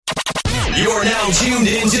You're now tuned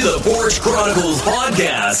into the Porch Chronicles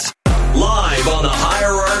podcast, live on the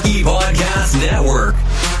Hierarchy Podcast Network.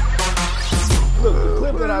 Look, the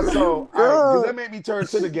clip that I saw, because that made me turn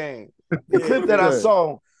to the game. The clip that I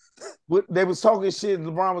saw, they was talking shit, and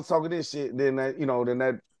LeBron was talking this shit, and then that,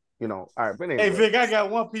 all right. But anyway. Hey, Vic, I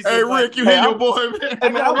got one piece. Hey, Rick, you hear your boy,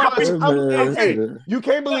 man? Hey, you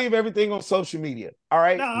can't believe everything on social media. All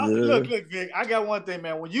right. Look, Vic, I got one thing,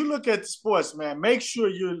 man. When you look at the sports, man, make sure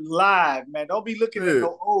you're live, man. Don't be looking at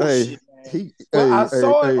no old shit, man. I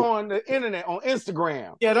saw it on the internet, on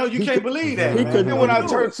Instagram. Yeah, no, you can't believe that. And then when I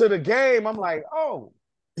turned to the game, I'm like, oh.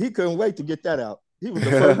 He couldn't wait to get that out. He was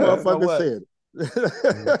the first motherfucker said it.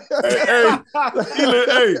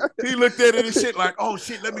 He looked at it and shit like, oh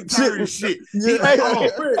shit, let me turn this shit. He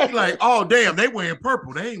like, oh damn, they wearing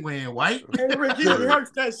purple, they ain't wearing white. Hey Rick, he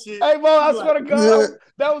rehearsed that shit. Hey, bro, I swear to God,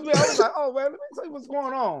 that was me. I was like, oh man, let me tell you what's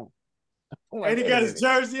going on. And he got his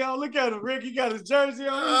jersey on. Look at him, Rick. He got his jersey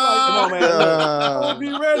on. He's like, come on, man. I'll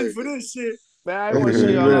be ready for this shit. Man, I didn't want to show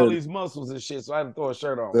y'all all these muscles and shit, so I had to throw a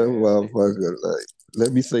shirt on. That motherfucker, like,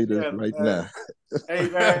 let me say this now. Hey,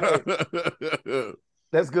 man.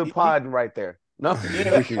 That's good podding right there. No? Like,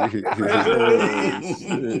 get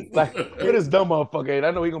this dumb motherfucker in.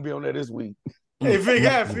 I know he's going to be on there this week. Hey, Vic,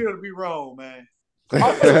 how it feel to be wrong, man? It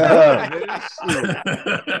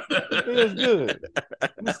feels good.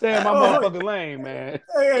 Let me stay in my motherfucking lane, man.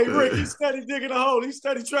 Hey, Rick, he steady digging a hole. He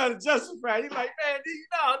steady trying to justify. He's like, man,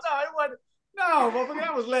 no, it wasn't. No, motherfucker,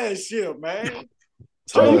 that was last year, man.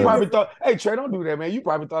 Trey, you probably thought, hey, Trey, don't do that, man. You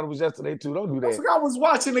probably thought it was yesterday, too. Don't do that. I was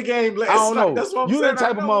watching the game last night. I don't know. That's what I'm you saying. that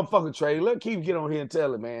type of motherfucker, Trey. Let Keith get on here and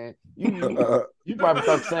tell it, man. You probably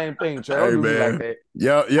thought the same thing, Trey. Don't do me like that.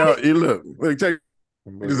 Yo, look, check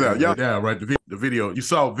this out. Y'all down, right? The video. You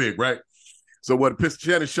saw Vic, right? So what pissed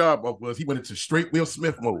Shannon Sharp off was he went into straight Will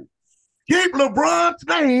Smith mode. Keep LeBron's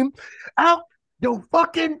name out your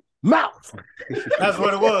fucking mouth. That's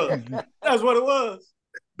what it was. That's what it was.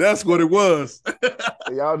 That's what it was.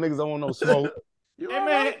 Y'all niggas don't want no smoke. Hey,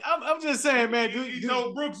 man, I'm just saying, man. You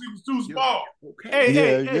know Brooks, he was too small. Okay.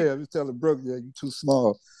 Hey. I was telling Brooks, you too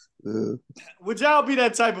small. Would y'all be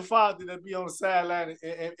that type of father that be on the sideline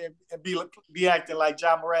and be acting like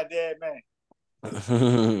John Morant dad, man?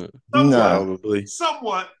 Probably.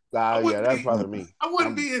 Somewhat. That's probably me. I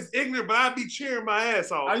wouldn't be as ignorant, but I'd be cheering my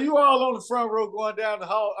ass off. Are you all on the front row going down the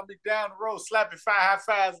hall? Down the road, slapping high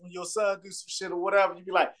fives when your son do some shit or whatever. You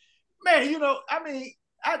be like, man,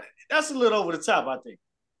 that's a little over the top, I think.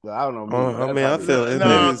 I don't know. I feel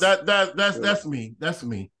that's me. That's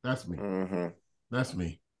me. Mm-hmm. That's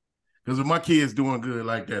me. Because if my kid's doing good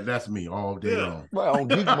like that, that's me all day long. Well, on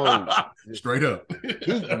geek mode. Straight up.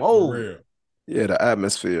 Geek mode. For real. Yeah, the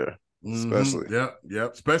atmosphere. Especially. Mm-hmm.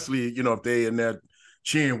 Yep. Especially, if they in that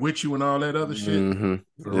cheering with you and all that other shit. Mm-hmm.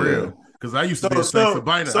 For real. Because I used to be a Saint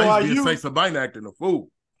Sabina. I used to be a Saint Sabina acting a fool.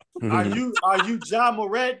 Are you John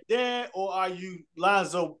Morant dad or are you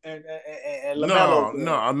Lonzo and LaMelo?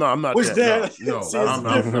 No, I'm not. Which dad? No,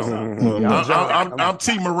 I'm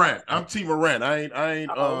T Morant. I'm T Morant. I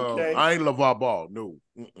ain't LeVar Ball. No.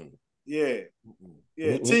 Mm-mm. Yeah.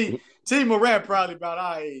 T Morant probably about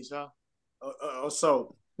our age, huh? Or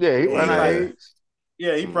so. Yeah, he around our age.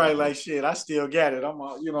 Yeah, he probably like shit. I still got it. I'm,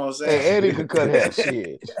 you know what I'm saying. Hey, Eddie could cut hair.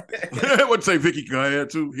 Shit. What'd say Vicky can cut hair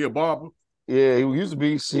too? He a barber. Yeah, he used to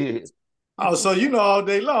be shit. Oh, so all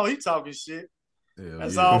day long he talking shit.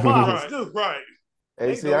 That's all barbers do. Right.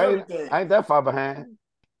 Hey, see, I ain't that far behind.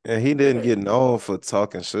 And he didn't get known for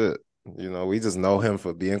talking shit. We just know him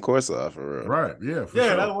for being courtside for real. Right. Yeah. For sure.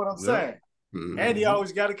 Sure. That's what I'm saying. Mm-hmm. And he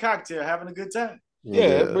always got a cocktail, having a good time. Yeah,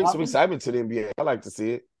 it brings some excitement to the NBA. I like to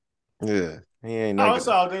see it. Yeah. He ain't it's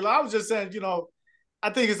all day long. I was just saying, I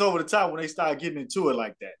think it's over the top when they start getting into it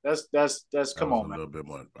like that. That's come on, man. A little bit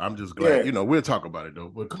more. I'm just glad, we'll talk about it though.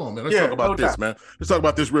 But come on, man. Let's talk about this, man. Let's talk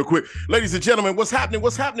about this real quick. Ladies and gentlemen, what's happening?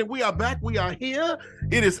 We are back. We are here.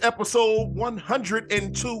 It is episode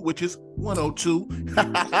 102, which is 102.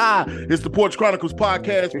 It's the Porch Chronicles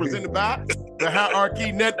podcast presented by the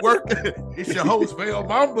Hierarchy Network. It's your host, Vale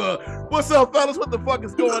Mamba. What's up, fellas? What the fuck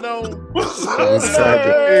is going on?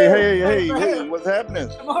 Hey, what's happening?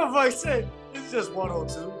 The motherfucker said, it's just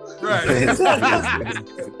 102. Right.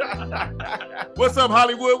 What's up,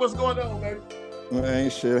 Hollywood? What's going on, baby?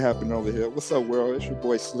 Ain't shit happening over here. What's up, world? It's your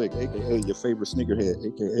boy Slick, a.k.a. your favorite sneakerhead,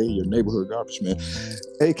 a.k.a. your neighborhood garbage man,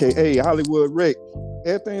 a.k.a. Hollywood Rick.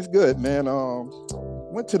 Everything's good, man.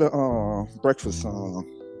 Went to the breakfast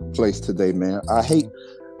place today, man. I hate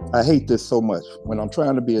this so much. When I'm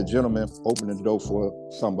trying to be a gentleman, opening the door for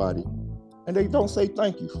somebody, and they don't say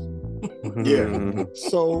thank you. Yeah.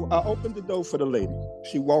 So I opened the door for the lady.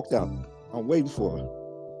 She walked out. I'm waiting for her.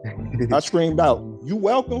 I screamed out, "You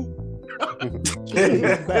welcome?"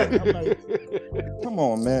 Back. I'm like, come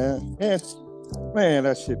on, man. Man,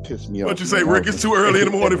 that shit pissed me off. What you say, Rick? It's too early in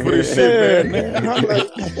the morning for this shit, man. I'm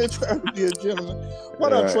like, man, trying to be a gentleman.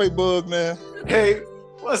 What up, Trey Bug, man? Hey,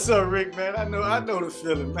 what's up, Rick, man? I know the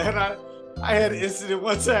feeling, man. I had an incident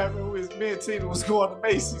one time when me and Tina was going to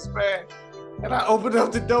Macy's, man. And I opened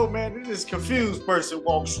up the door, man, and this confused person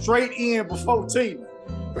walked straight in before Tina.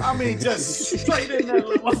 I mean, just straight in that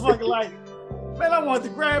little motherfucker, like, man, I wanted to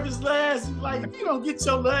grab his ass and like, if you don't get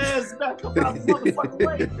your ass back up out the motherfucking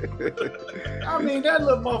way. I mean, that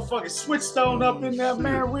little motherfucker switched on up in there,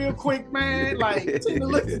 man, real quick, man. Like, Tina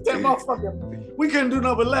looked at that motherfucker. We couldn't do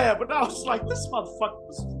nothing but laugh, but I was like, this motherfucker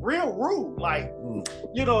was real rude. Like,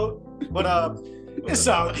 you know, but it's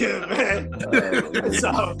all good, man. It's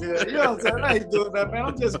all good. You know what I'm saying? I ain't doing that, man.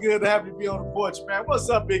 I'm just good to have you be on the porch, man. What's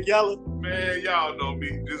up, Big Yellow? Man, y'all know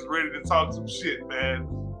me. Just ready to talk some shit, man.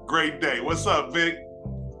 Great day. What's up, Vic?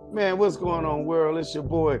 Man, what's going on, world? It's your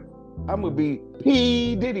boy. I'm gonna be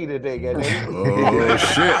P. Diddy today, goddamn. Oh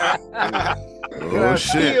shit! Can I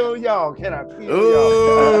feel y'all? Can I feel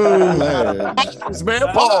Oh y'all? man,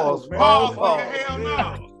 Pause, man. Pause. Hell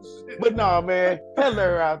no. But no, man.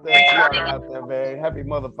 Hello out there to y'all out there, man. Happy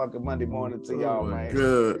motherfucking Monday morning to y'all, man.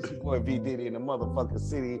 Good. It's your boy V. Diddy in the motherfucking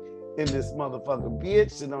city, in this motherfucking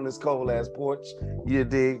bitch, sitting on this cold ass porch. You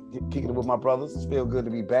dig? Kicking it with my brothers. It feel good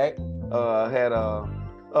to be back. Had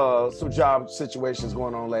some job situations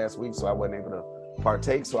going on last week, so I wasn't able to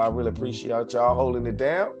partake. So I really appreciate y'all holding it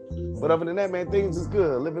down. But other than that, man, things is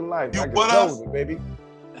good. Living life. You like what it's golden, baby.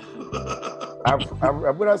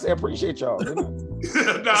 What I say? I appreciate y'all. Didn't I?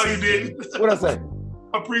 No, you didn't. What I say?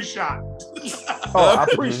 Appreciate. Oh, I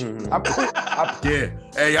appreciate. Yeah.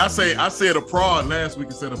 Hey, I said a prod last week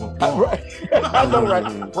instead of a prod. Right. I know, right?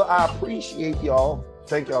 Well, I appreciate y'all.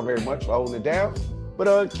 Thank y'all very much for holding it down.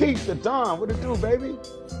 But Keith the Don, what it do, baby?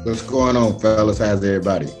 What's going on, fellas? How's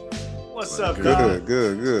everybody? What's up, Don?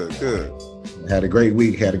 Good. Had a great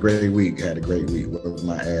week. Worked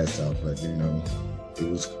my ass off, but you know, it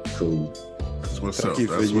was cool. That's what's Thank up. you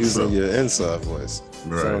for That's what's using up. your inside voice.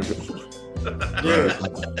 Right. Yeah.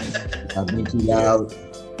 I've been too loud.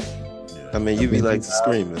 I mean, you be like to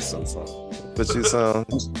screaming sometimes, but you sound,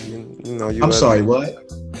 you know, you. I'm sorry. What?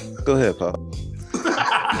 Go ahead, Pop.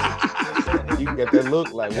 You can get that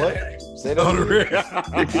look like what? Say that.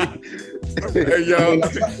 Hey, y'all.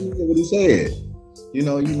 What he said. You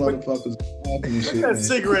know, you motherfuckers talking and shit. Get that Man.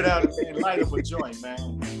 cigarette out and light up a joint,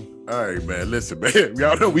 man. All right, man. Listen, man.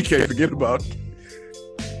 Y'all know we can't forget about.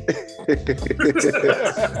 Hey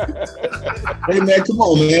man, come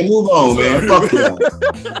on, man. Move on, man. Fuck y'all.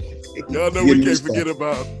 Y'all know we can't forget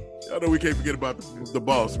about. Y'all know we can't forget about the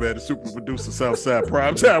boss, man. The super producer, Southside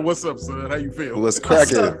Prime Time. What's up, son? How you feel? What's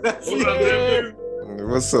cracking? What's up, dude?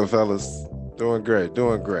 What's up, fellas? Doing great.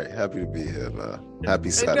 Happy to be here, man. Happy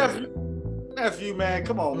Saturday. Nephew, man,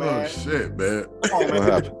 come on, Oh man. shit, man. Come on, What man.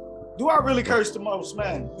 happened? Do I really curse the most,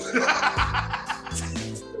 man?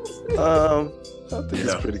 I think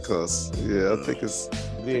it's pretty close. Yeah, I think it's.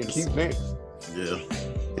 Then keep next. Yeah.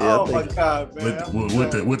 Yeah, Oh I my think, God, man.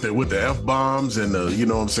 With the F bombs and the, you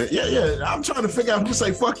know what I'm saying? Yeah. I'm trying to figure out who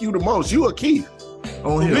say fuck you the most. You or Keith?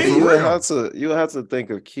 On here. you For would real. have to think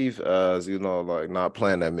of Keith as, you know, like not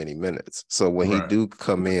playing that many minutes. So when he Right. do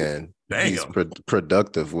come in, he's Damn.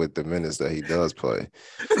 productive with the minutes that he does play.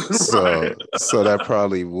 So Right. so that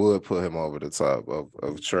probably would put him over the top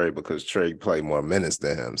of Trey, because Trey played more minutes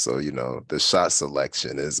than him. So, you know, the shot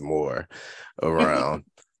selection is more around.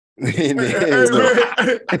 Hey, man. Hey,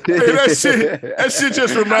 that shit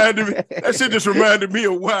just reminded me. That shit just reminded me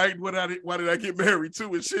of why did I get married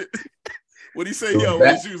too and shit. What he say, yo,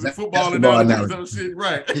 he's using football analogies and shit,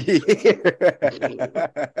 right?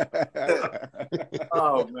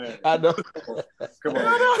 Oh man. I know. Come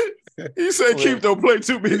on. He said Keith don't play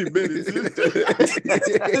too many minutes.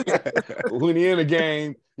 When he in the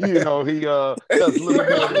game, you know, he does a little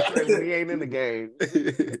more than Trey when he ain't in the game.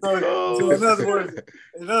 So in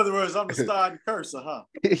other words, I'm the starting cursor, huh?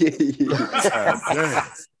 Damn.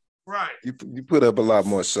 Right. You put up a lot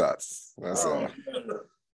more shots. That's all.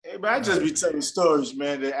 Hey, man, I just be telling stories,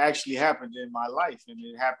 man, that actually happened in my life, and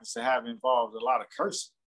it happens to have involved a lot of cursing.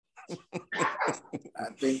 I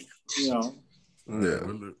think, you know. Yeah.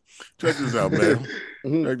 Well, look, check this out, man.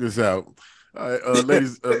 Check this out. All right,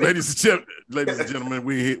 ladies and gentlemen,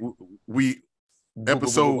 we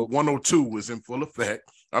episode 102 was in full effect.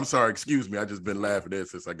 I'm sorry, excuse me. I just been laughing there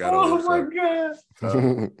since I got on. Oh my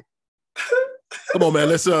God. Come on, man.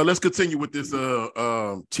 Let's continue with this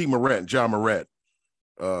T. Morat, John Morat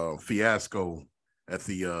fiasco at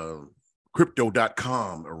the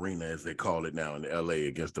Crypto.com arena, as they call it now in LA,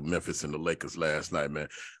 against the Memphis and the Lakers last night, man.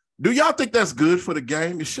 Do y'all think that's good for the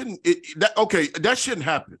game? It shouldn't. That shouldn't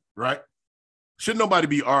happen, right? Shouldn't nobody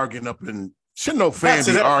be arguing up in? Shouldn't no fan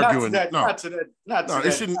be arguing?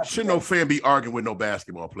 Shouldn't no fan be arguing with no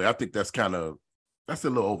basketball player. I think that's a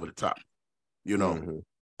little over the top, you know.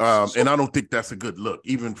 Mm-hmm. And I don't think that's a good look,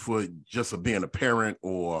 even for just being a parent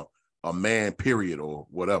or a man, period, or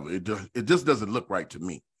whatever. It just doesn't look right to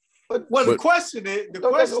me. The question is, the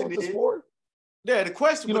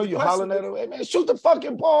question. You know, you hollering at him, hey man, shoot the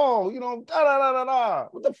fucking ball. You know, da.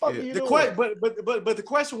 What the fuck are you doing? But the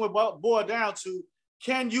question would boil down to: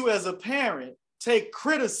 can you, as a parent, take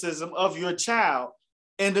criticism of your child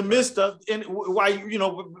in the midst of in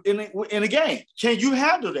a game? Can you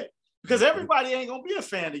handle that? Because everybody ain't gonna be a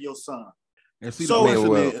fan of your son. And see, go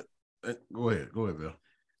ahead, Bill.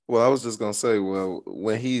 Well, I was just gonna say,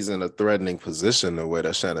 when he's in a threatening position, the way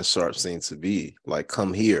that Shannon Sharpe seems to be, like,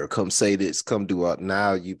 come here, come say this, come do it.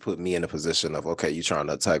 Now you put me in a position of, okay, you trying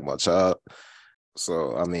to attack my child.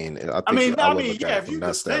 So I mean, if you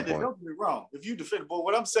defend it, don't get me wrong. If you defend it, but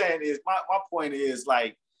what I'm saying is, my point is,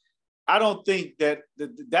 like, I don't think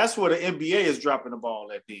that's where the NBA is dropping the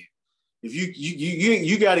ball at. Then, if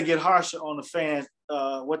you got to get harsher on the fans,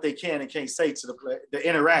 what they can and can't say to the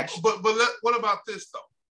interaction. But what about this though?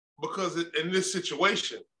 Because in this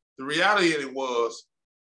situation, the reality of it was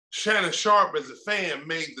Shannon Sharpe, as a fan,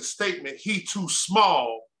 made the statement, he too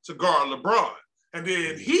small to guard LeBron. And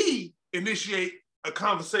then he initiate a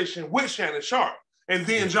conversation with Shannon Sharpe. And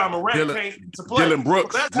then John Morant came to play. Dylan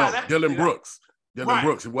Brooks. Dylan Brooks.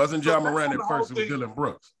 Brooks. It wasn't John Morant at first, it was Dylan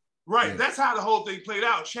Brooks. Right. Yeah. That's how the whole thing played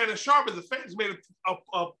out. Shannon Sharpe, as a fan, made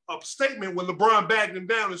a statement when LeBron bagged him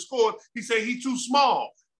down and scored. He said he too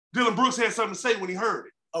small. Dylan Brooks had something to say when he heard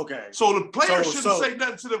it. Okay. So the players shouldn't say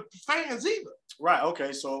nothing to the fans either. Right.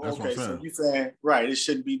 Okay. So you're saying, right, it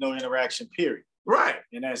shouldn't be no interaction, period. Right.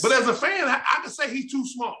 But as a fan, I can say he's too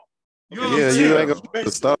small. You know what I'm saying? You ain't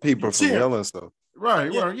gonna stop people from yelling stuff. Right.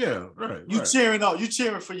 You cheering on, you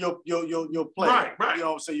cheering for your player. Right. You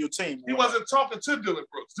know what I'm saying? Your team. He wasn't talking to Dylan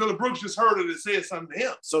Brooks. Dylan Brooks just heard it and said something to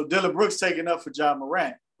him. So Dylan Brooks taking up for John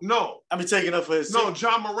Morant. No. Taking up for his team.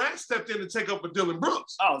 John Morant stepped in to take up for Dylan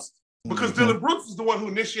Brooks. Oh. Because Dylan Brooks is the one who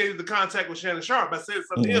initiated the contact with Shannon Sharpe. I said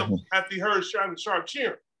something to him after he heard Shannon Sharpe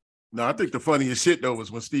cheering. No, I think the funniest shit, though, was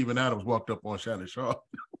when Steven Adams walked up on Shannon Sharpe.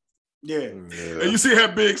 Yeah. And you see how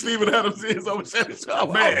big Steven Adams is over Shannon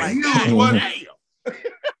Sharpe. Man,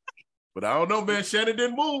 But I don't know, man. Shannon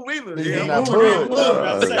didn't move either.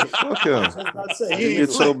 He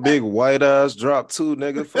gets so big, white eyes drop too,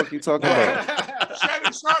 nigga. Fuck you talking about?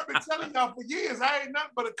 Shannon Sharpe been telling y'all for years, I ain't nothing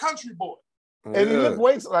but a country boy. And he lift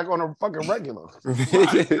weights like on a fucking regular. I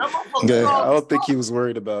don't think he was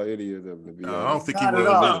worried about any of them. I don't think he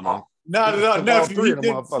was. Not at all. Nothing. He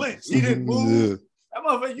didn't flinch. He didn't move. That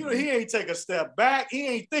motherfucker, he ain't take a step back. He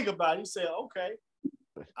ain't think about it. He said, "Okay,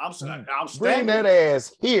 I'm bring that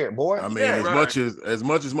ass here, boy." I mean, as much as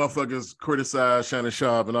motherfuckers criticize Shannon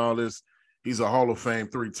Sharpe and all this, he's a Hall of Fame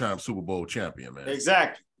 3-time Super Bowl champion, man.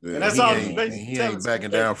 Exactly. Yeah, and that's all he's basically he ain't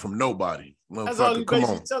backing down from nobody. That's all he's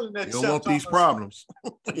basically telling that. You don't want these problems.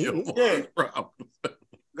 You don't want these problems.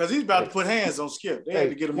 Because he's about to put hands on Skip. They had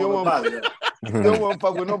to get him on the body. You don't want to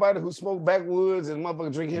fuck with nobody who smoke Backwoods and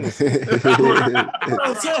motherfucker drink Hennessy.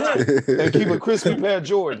 And keep a crispy pair of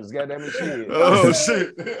Jordans. Goddamn it, shit. Oh,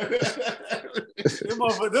 shit. Them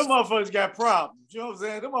motherfuckers got problems. You know what I'm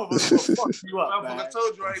saying? Them motherfuckers will fuck you up, man. I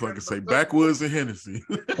told you I ain't fucking say Backwoods and Hennessy.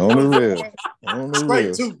 On the real.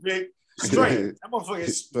 Straight too, big. Straight. That motherfucker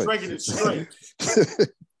is drinking it straight.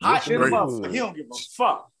 Hot in the motherfucker. He don't give a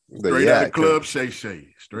fuck. Straight out of Club Shay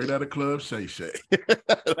Shay. Straight out of Club Shay Shay.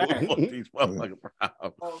 These motherfucking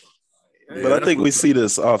problems. But I think we see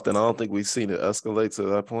this often. I don't think we've seen it escalate to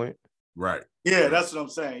that point. Right. Yeah, that's what I'm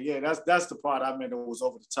saying. Yeah, that's the part I meant that was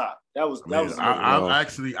over the top.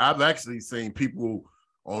 I've actually seen people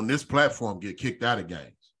on this platform get kicked out of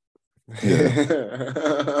games. Yeah.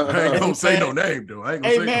 I ain't gonna say no name though. I ain't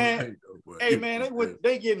gonna say no name though. Hey man,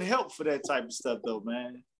 they getting help for that type of stuff though,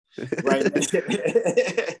 man. Right?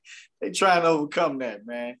 They trying to overcome that,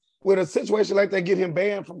 man. Would a situation like that get him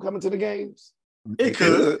banned from coming to the games? It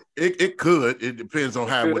could. It could. It depends on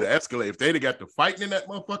how it would escalate. If they'd have got to fighting in that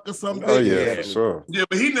motherfucker someday. Oh yeah, for sure. Yeah,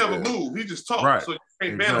 but he never moved. He just talked. Right. So you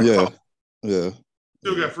can't ban him. Yeah.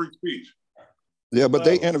 Still got free speech. Yeah, but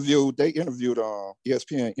they interviewed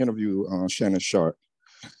ESPN interviewed Shannon Sharpe.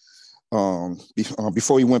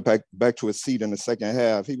 Before he went back to his seat in the second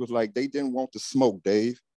half, he was like, they didn't want the smoke,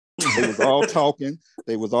 Dave. They was all talking,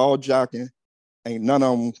 they was all jocking, ain't none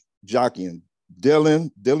of them jockeying.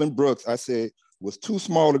 Dylan Brooks, I said, was too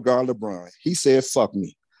small to guard LeBron. He said, fuck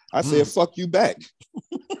me. I said, fuck you back.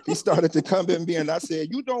 He started to come at me and I said,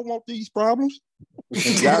 you don't want these problems?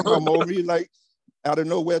 And guy come over, he like, out of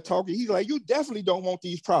nowhere talking. He's like, you definitely don't want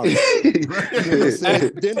these problems. You know what I'm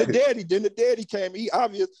saying? Then the daddy came. He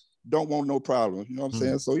obviously don't want no problems. You know what I'm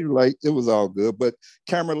saying? So he was like, it was all good. But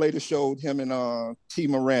camera later showed him and T.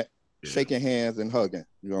 Morant shaking hands and hugging.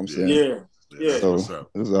 You know what I'm saying? Yeah. So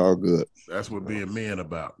it was all good. That's what being men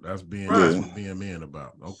about. That's what being men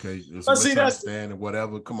about. Okay, it's But see, misunderstanding,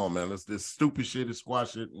 whatever. Come on, man. Let's this stupid shit and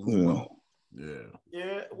squash it.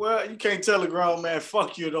 Yeah. Well, you can't tell a grown man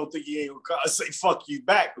fuck you. Don't think he ain't gonna say fuck you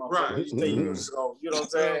back. Right. So, you know what I'm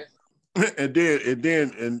saying? And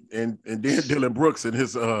then Dylan Brooks in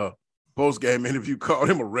his post game interview called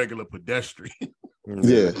him a regular pedestrian.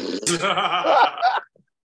 Yeah.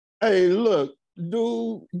 Hey, look,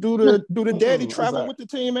 do the daddy travel with the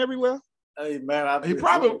team everywhere? Hey man, I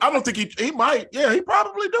don't think he might. Yeah, he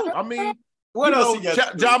probably do. I mean, what else he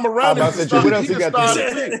got? John Moran is the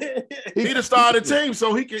starting team,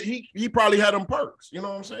 so he probably had them perks. You know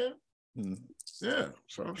what I'm saying? Yeah.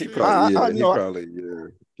 So he probably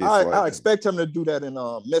I expect him to do that in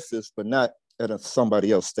Memphis, but not at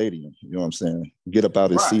somebody else's stadium. You know what I'm saying? Get up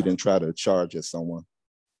out his seat and try to charge at someone.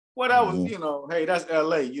 Well, that was, hey, that's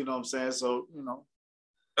LA, you know what I'm saying? So,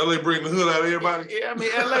 LA bring the hood out of everybody. Yeah, I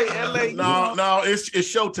mean, LA. No, it's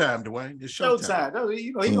showtime, Dwayne. It's showtime.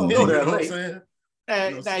 He gonna go to LA.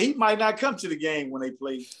 And now he might not come to the game when they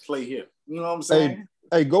play here. You know what I'm saying?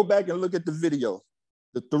 Hey, go back and look at the video.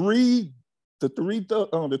 The three dudes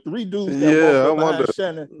that walked up behind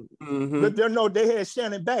Shannon. But they had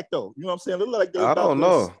Shannon back though. You know what I'm saying? Look like I don't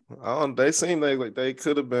know. They seem like they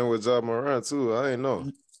could have been with John Moran too. I didn't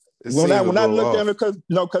know. When I looked at him, because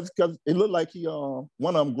it looked like he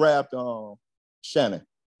one of them grabbed Shannon.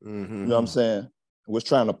 You know what I'm saying? Was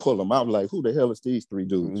trying to pull him. I was like, who the hell is these three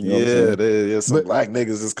dudes? You know some black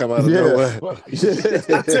niggas just come out of nowhere.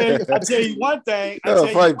 I tell you one thing.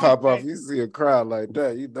 Fight pop off. You see a crowd like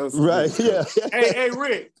that, you know. Right? Yeah. Hey,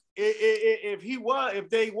 Rick. If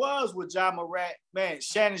they was with John Morant, man,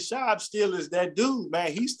 Shannon Sharp still is that dude,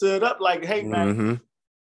 man. He stood up like, hey, man.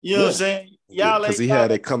 You know what I'm saying? Y'all because he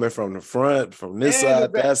had it coming from the front, from this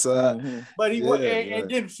side, that side. But he and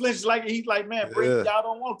didn't flinch like he's like, man, y'all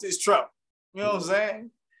don't want this trouble. You know what I'm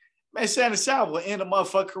saying? Man, Shannon Sharp will end a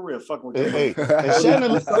motherfucking career. Fucking with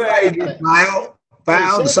Shannon, somebody get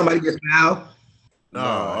fouled. Somebody get fouled.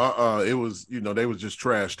 No, it was they was just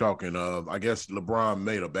trash talking. I guess LeBron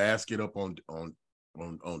made a basket up on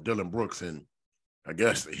Dylan Brooks, and I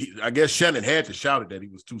guess Shannon had to shout it that he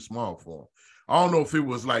was too small for him. I don't know if it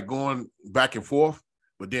was like going back and forth,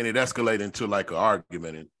 but then it escalated into like an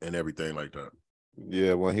argument and everything like that.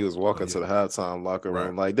 Yeah, when he was walking to the halftime locker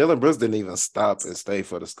room, like Dylan Brooks didn't even stop and stay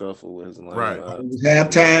for the scuffle with his line. It was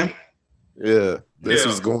halftime. Yeah, this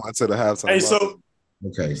was going to the halftime. Hey, so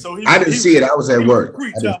I didn't see it. I was at work.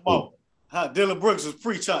 Dylan Brooks was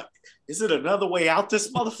preaching. Is it another way out this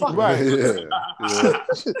motherfucker? Right.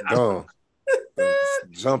 Gone.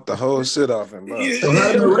 Jump the whole shit off him. So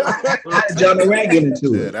how did John Moran get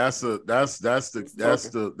into it? That's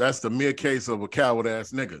the mere case of a coward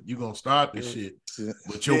ass nigga. You gonna start this shit,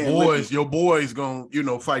 but your boys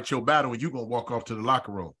gonna fight your battle, and you gonna walk off to the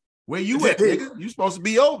locker room. Where you at, nigga? You supposed to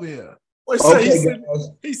be over here. Okay,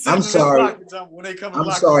 guys. I'm sorry.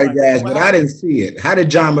 I'm sorry, guys, but I didn't see it. How did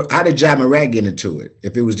John Moran get into it?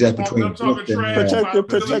 If it was just between protecting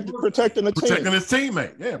the team. Protecting his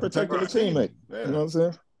teammate. Yeah, protecting the teammate. Yeah. You know what I'm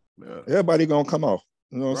saying? Yeah. Everybody gonna come off.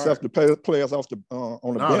 You know, except the players off the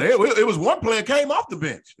on the bench. It was one player came off the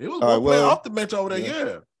bench. It was one player off the bench over there.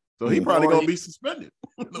 Yeah. So he probably gonna be suspended.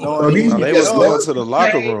 They was going to the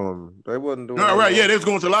locker room. They wasn't doing right. Yeah, they was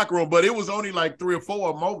going to the locker room, but it was only like 3 or 4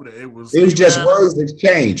 of them over there. It was just words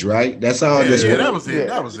exchange, right? That's all. That was it.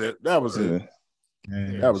 That was it.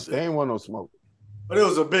 They ain't want no smoke. But it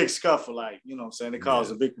was a big scuffle, like, you know what I'm saying? It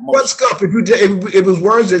caused a big commotion. What scuffle? If it was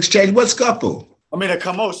words exchange, what scuffle? I mean, a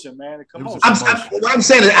commotion, man. I'm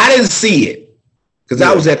saying that I didn't see it because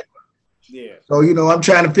I was at. Yeah. So I'm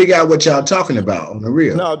trying to figure out what y'all talking about on the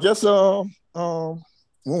real. No, just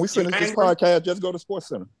when we finish this podcast, just go to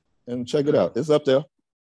SportsCenter and check it out. It's up there.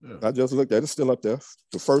 Yeah. I just looked at it. It's still up there.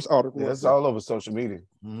 The first article. Yeah, it's all over social media.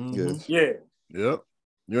 Mm-hmm. Yeah. Yep.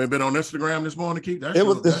 You ain't been on Instagram this morning, Keith? That's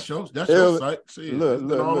your site. See, look.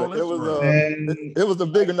 It was a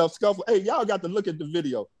big enough scuffle. Hey, y'all got to look at the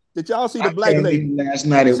video. Did y'all see the black lady? Last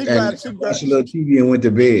night I watched a little TV and went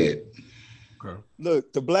to bed. Okay.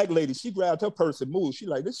 Look, the black lady, she grabbed her purse and moved. She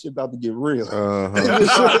like, this shit about to get real.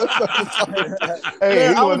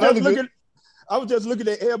 Hey, I I was just looking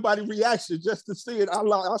at everybody's reaction just to see it. I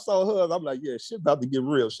saw her. I'm like, yeah, shit about to get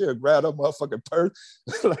real. She'll grab her motherfucking purse.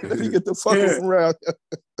 Like, let me get the fuck around.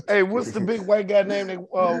 Hey, what's the big white guy name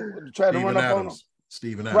that tried to run up on him?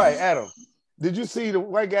 Stephen Adams. Right, Adam. Did you see the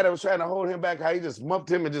white guy that was trying to hold him back, how he just mumped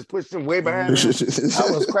him and just pushed him way behind him? I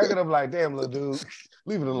was cracking up like, damn, little dude,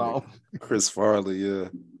 leave it alone. Chris Farley, yeah.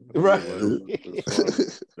 Right.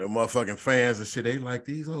 The motherfucking fans and shit, they like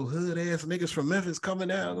these old hood ass niggas from Memphis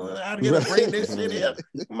coming out. How to get to bring this shit in?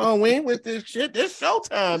 Come on, we ain't with this shit. This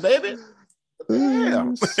showtime, baby.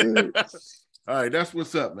 Yeah. All right, that's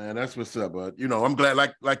what's up, man. That's what's up. But I'm glad,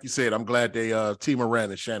 like you said, I'm glad they T. Moran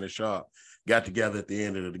and Shannon Sharp got together at the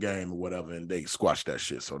end of the game or whatever, and they squashed that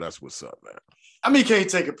shit. So that's what's up, man. I mean, you can't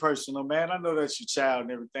take it personal, man. I know that's your child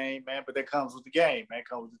and everything, man, but that comes with the game, man.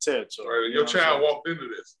 Comes with the territory. Right, your child walked into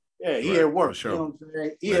this. Yeah, he at work. Sure. You know what I'm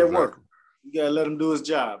saying? He at work. You gotta let him do his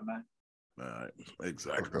job, man. All right,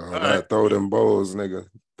 exactly. All right. Throw them balls, nigga.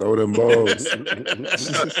 Throw them balls.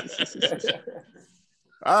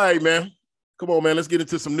 All right, man. Come on, man. Let's get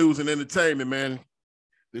into some news and entertainment, man.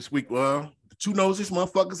 This week, the two nosest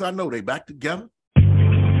motherfuckers I know, they back together.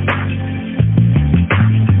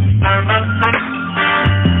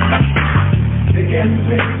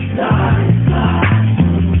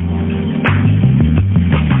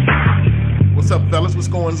 What's up, fellas? What's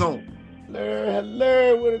going on?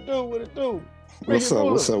 Hello, what it do? What's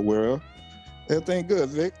up, world? Everything good,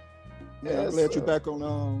 Vic? Yeah, I'm glad you back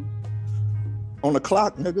on the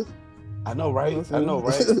clock, nigga. I know, right?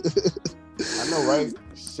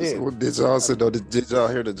 Shit. So, did y'all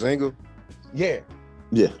hear the jingle? Yeah.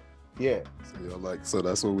 Yeah. So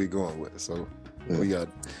that's what we going with. So we got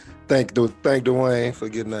thank Dwayne for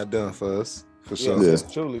getting that done for us. For sure. Yeah.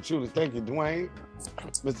 Truly. Thank you, Dwayne.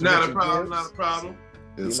 Mr. Not a problem.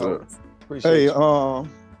 Yes, sir. Appreciate you.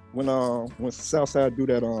 When Southside do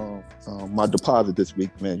that my deposit this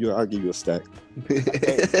week, man, I'll give you a stack.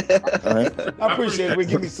 All right? I appreciate it. We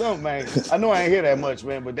give me something, man. I know I ain't hear that much,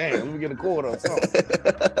 man, but damn, let me get a quarter or something.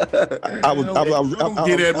 I was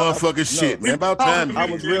get that motherfucking shit, man. About time. I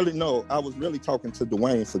was really talking to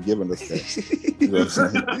Dwayne for giving us that. You know what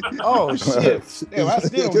I'm saying? Oh shit! Damn, I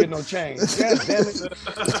still don't get no change. God damn it.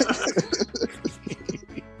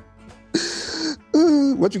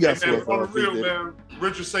 What you got for us? On the real, man.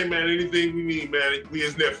 Richard say, man, anything we need, man, we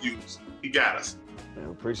his nephews. He got us. Man,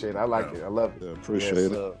 appreciate it. I like it. I love it. Yeah,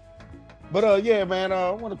 appreciate it. But yeah, man,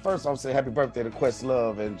 I want to first off say happy birthday to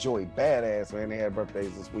Questlove and Joey Badass, man. They had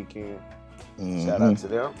birthdays this weekend. Mm-hmm. Shout out to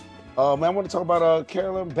them. Man, I want to talk about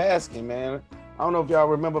Carolyn Baskin, man. I don't know if y'all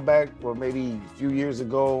remember back, or maybe a few years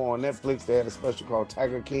ago on Netflix, they had a special called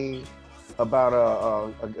Tiger King about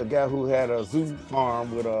a guy who had a zoo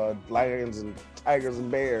farm with lions and tigers and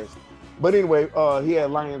bears. But anyway, he had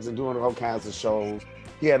lions and doing all kinds of shows.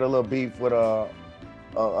 He had a little beef with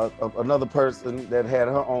another person that had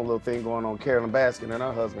her own little thing going on. Carolyn Baskin and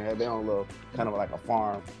her husband had their own little kind of like a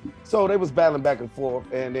farm. So they was battling back and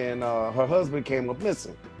forth, and then her husband came up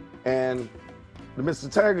missing. And the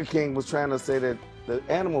Mr. Tiger King was trying to say that the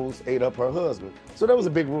animals ate up her husband. So there was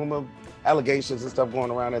a big rumor of allegations and stuff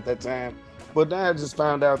going around at that time. But now I just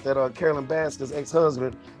found out that Carolyn Baskin's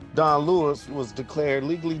ex-husband, Don Lewis, was declared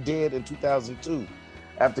legally dead in 2002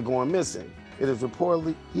 after going missing. He is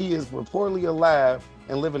reportedly alive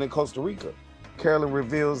and living in Costa Rica. Carolyn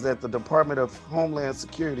reveals that the Department of Homeland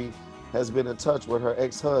Security has been in touch with her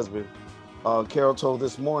ex-husband. Carol told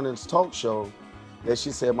this morning's talk show that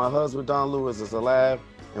she said, "My husband, Don Lewis, is alive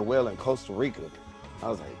and well in Costa Rica." I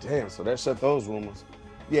was like, damn, so that shut those rumors.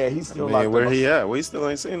 Yeah, he's still like, where he at? We still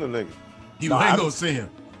ain't seen the nigga. You ain't gonna see him.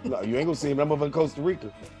 No, you ain't gonna see him. I'm up in Costa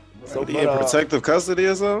Rica. So he in protective custody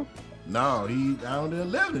or something? No, he down there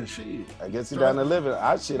living. Shit. I guess he down there living.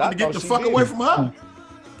 I get the fuck away from her.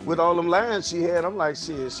 With all them lions she had, I'm like,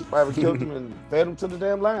 shit, she probably killed him and fed him to the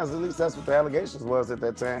damn lions. At least that's what the allegations was at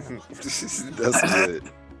that time. That's good.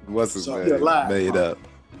 What's his name? Made up.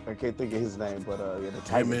 I can't think of his name, but the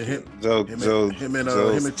Tiger King. Him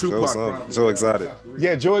and Tupac. Joe Exotic.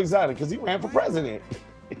 Yeah, Joe Exotic, because he ran for president.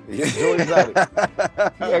 Joe Exotic.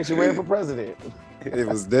 He actually ran for president. It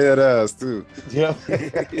was dead ass too. Yeah.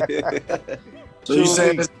 So you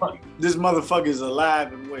saying this motherfucker is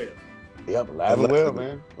alive and well? Yep, alive and well,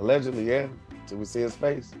 man. Allegedly, yeah. Till we see his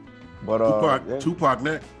face. But Tupac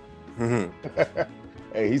neck.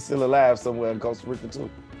 Hey, he's still alive somewhere in Costa Rica too.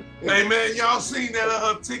 Hey man, y'all seen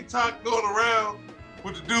that TikTok going around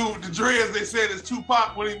with the dude with the dreads? They said it's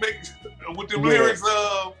Tupac when he makes with the lyrics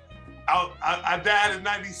of I died in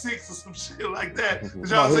 '96 or some shit like that. Did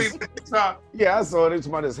y'all see that TikTok? Yeah, I saw it. It's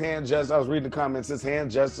about his hand gesture. I was reading the comments. His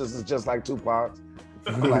hand gestures is just like Tupac's.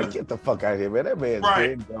 I'm like, get the fuck out of here, man. That man's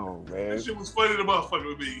dead gone, man. That shit was funny to motherfucker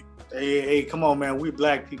with me. Hey, come on, man. We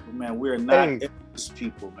black people, man. We're not Elvis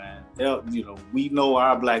people, man. You know, we know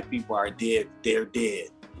our black people are dead. They're dead.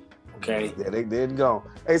 Okay? Yeah, they dead and gone.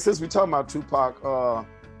 Hey, since we talking about Tupac,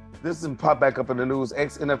 this is pop back up in the news.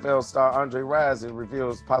 Ex-NFL star Andre Rison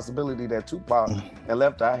reveals possibility that Tupac and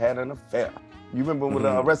Left Eye had an affair. You remember when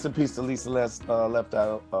rest in peace to Lisa Left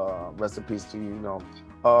Eye, rest in peace to you, you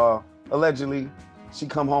know. Allegedly, she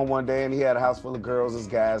come home one day and he had a house full of girls as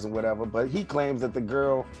guys and whatever, but he claims that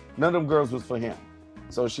none of them girls was for him.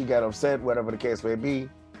 So she got upset, whatever the case may be,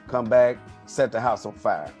 come back, set the house on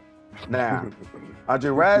fire. Now,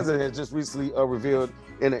 Andre Rison has just recently revealed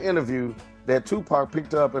in an interview that Tupac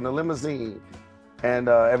picked her up in a limousine, and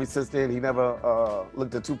ever since then, he never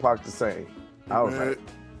looked at Tupac the same. I was like,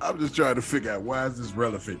 I'm just trying to figure out why is this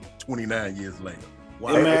relevant 29 years later?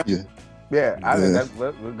 Why? I think that's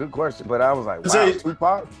a good question, but I was like, wow,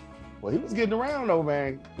 Tupac? Well, he was getting around though,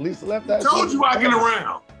 man. Lisa Left Eye. Told you I get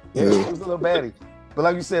around. Yeah, he was a little baddie. But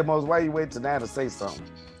like you said, Mose, why you wait till now to say something?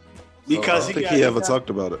 Because I don't think he ever talked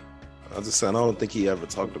about it. I was just saying, I don't think he ever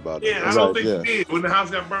talked about it. Yeah, I don't think he did. When the house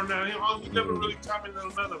got burned down, he never really commented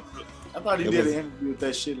on none of it. I thought he did an interview with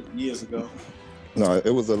that shit years ago. No,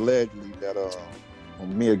 it was allegedly that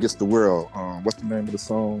Mia Gets the World, what's the name of the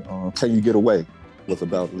song? Can You Get Away? Was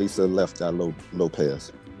about Lisa Left Eye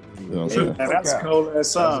Lopez. You know what I'm saying? That's a cold ass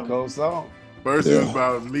song. That's a cold song. First it was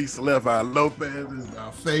about Lisa Left Eye Lopez, it's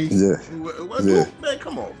about Face. Man,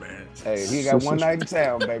 come on, man. Hey, he got one night in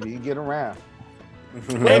town, baby. He get around.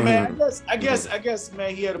 Hey man, I guess,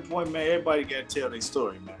 man, he had a point, man. Everybody got to tell their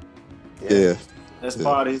story, man. Yeah. That's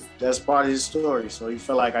part of his story. So he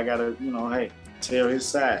felt like I gotta, you know, hey, tell his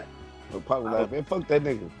side. But probably like, man, fuck that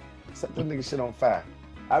nigga. Set that nigga shit on fire.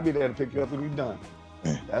 I'll be there to pick you up when you done.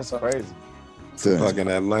 That's crazy. Fucking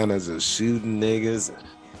Atlanta's just shooting niggas.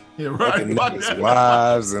 Yeah, right. Niggas'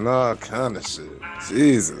 wives and all kind of shit.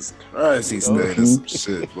 Jesus Christ, he stayed in some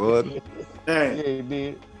shit, boy. Yeah, he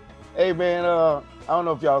did. Hey man, I don't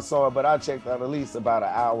know if y'all saw it, but I checked out at least about an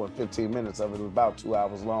hour and 15 minutes of it. It was about 2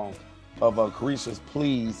 hours long of Carisha's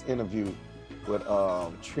Please interview with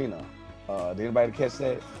Trina. Did anybody catch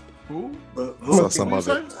that? Who? Saw some of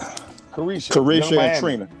it.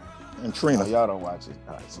 Carisha and Trina. Oh, y'all don't watch it.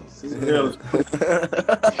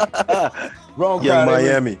 Wrong Young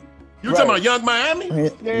Miami. You talking about Young Miami?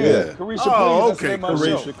 Yeah. Carisha, Please. Okay.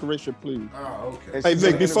 Carisha, Please. Oh, okay. Hey,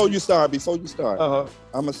 Vic, before you start, I'm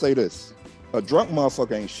gonna say this: a drunk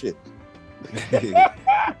motherfucker ain't shit.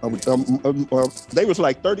 They was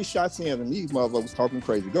like 30 shots in, and these motherfuckers talking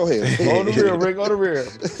crazy. Go ahead. On the real, Rick. On the real.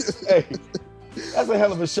 Hey, that's a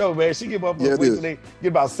hell of a show, man. She give up on they get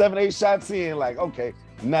about 7-8 shots in. Like, okay,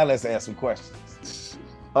 now let's ask some questions.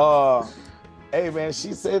 Hey, man,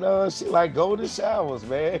 she said she like golden showers,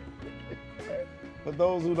 man. For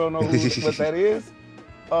those who don't know what that is,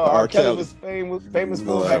 R. Kelly was famous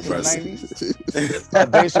for back in the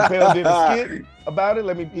 90s. Dave Chappelle did a skit about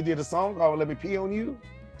it. He did a song called "Let Me Pee on You,"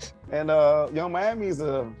 and Young Miami's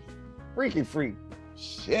a freaky freak.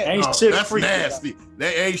 Shit, that's freaky. Nasty.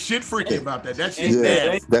 They ain't shit freaky about that. That shit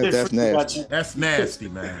nasty. That's nasty. That's nasty,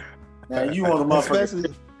 man. Now you want a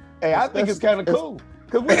motherfucker? Hey, I think it's kind of cool.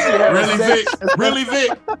 Cause we really,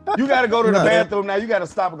 Vic. You got to go to the bathroom now. You got to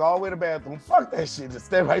stop and go all the way to the bathroom. Fuck that shit. Just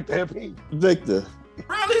stay right there and pee. Victor.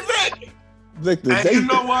 Really, Vic? Victor, and you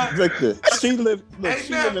know what? Victor, she live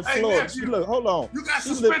in Florida. Hold on. You got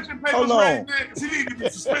suspension papers right there. She need to be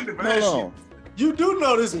suspended for that shit. You do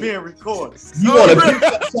know this being recorded. You want to pick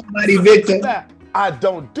up somebody, Victor? Nah, I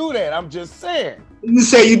don't do that. I'm just saying. You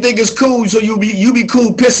say you think it's cool, so you be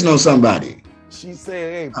cool pissing on somebody. She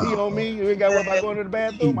said, "Hey, pee on me. You ain't got to worry about going to the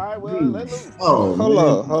bathroom. All right, well, let loose."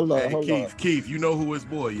 Hold on. Hey, Keith, you know who his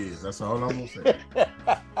boy is. That's all I'm gonna say.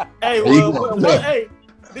 Hey, hey,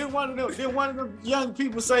 didn't one of them young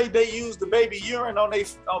people say they use the baby urine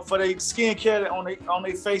for their skin care on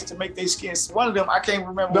their face to make their skin? One of them, I can't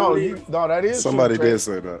remember. No, that is somebody true, did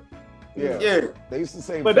say that. Yeah. They used to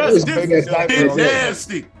say, but that's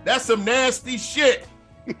nasty. That's some nasty shit.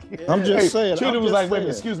 I'm just saying. Trina was like, "Wait,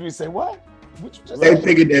 excuse me." Say what? What you just they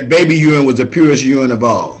figured that baby urine was the purest urine of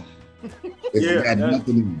all.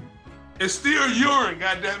 It's still urine,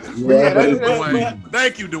 goddamn. Yeah,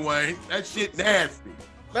 Thank you, Dwayne. That shit nasty.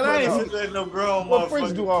 But I ain't letting no grown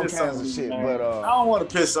motherfucker do all kinds of shit. But I don't want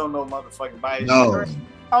to piss on no motherfucking body. No.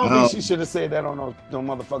 I don't think she should have said that on no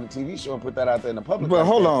motherfucking TV show and put that out there in the public. But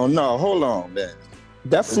hold on, man.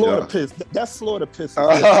 That Florida piss.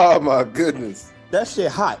 Oh my goodness. That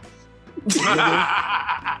shit hot.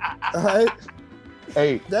 All right.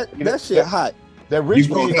 Hey, that shit hot. That rich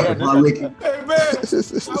man. Hey man,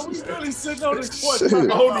 I was really sitting on this porch. On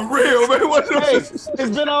the real, man. What the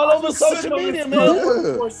It's been all over social media, man.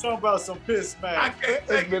 Talking about some piss, man. I can't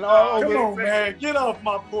It's been all over. Come on, man. Get off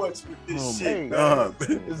my porch with this shit.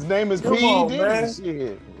 His name is Come on, P. man.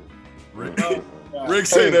 Diddy. Shit. Rick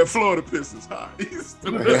said that Florida piss is hot. He's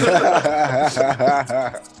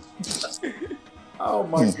Oh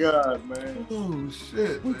my God, man. Oh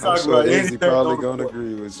shit. We I'm talking sure about Izzy anything probably on the gonna porch.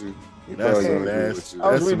 agree with you. He That's probably some gonna agree nasty, with you. I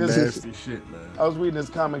was that's some reading this- nasty shit, man. I was reading this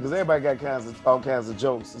comment because everybody got all kinds of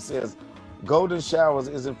jokes. It says, golden showers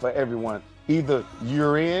isn't for everyone. Either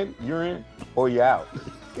you're in, or you're out.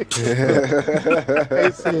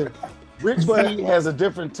 They said, Rich Feet has a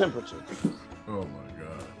different temperature. Oh my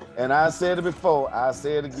God. And I said it before, I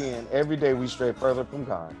say it again. Every day we stray further from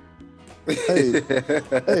God. Hey.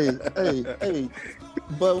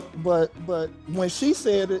 But when she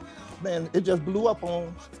said it, man, it just blew up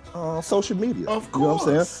on social media. Of You know what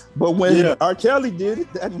I'm course. saying? But when R. Kelly did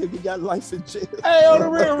it, that nigga got life in jail. Hey, on the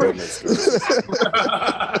real,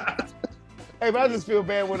 hey, but I just feel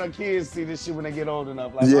bad when our kids see this shit when they get old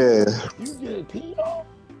enough. Like, Yeah. you get peed on?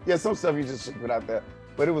 Yeah, some stuff you just should put out there.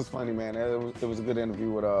 But it was funny, man. It was a good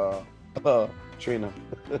interview with Trina.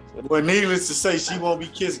 Well, needless to say, she won't be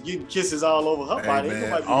getting kisses all over her Hey, body. man, Ain't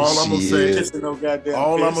nobody all I'm gonna be say- kissing no goddamn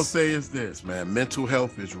All piss. I'm gonna say is this, man. Mental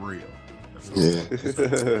health is real. That's all.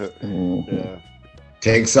 Yeah. Yeah.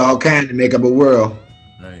 Takes all kind to make up a world.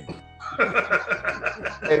 Hey.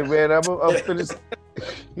 Hey, man, I'm finished.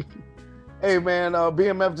 Hey, man,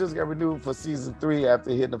 BMF just got renewed for season 3 after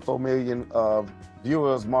hitting the 4 million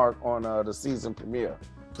viewers mark on the season premiere.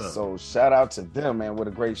 So shout out to them, man. What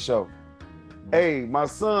a great show. Hey, my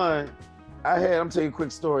son, I'm telling you a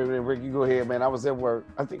quick story, man. Rick, you go ahead, man. I was at work.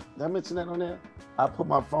 I think, did I mention that on there? I had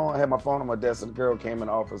my phone on my desk, and the girl came in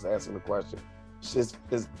the office asking the question. This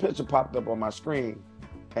picture popped up on my screen,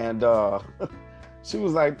 and she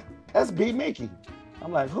was like, that's B. Mickey.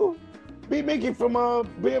 I'm like, who? B. Mickey from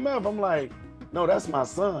BMF. I'm like, no, that's my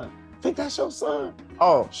son. Think that's your son?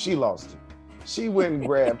 Oh, she lost it. She went and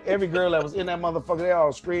grabbed every girl that was in that motherfucker. They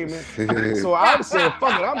all screaming. So I said,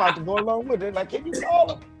 fuck it, I'm about to go along with it. Like, can you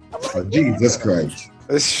call him? I'm like, Oh, Jesus Christ.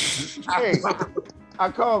 hey, I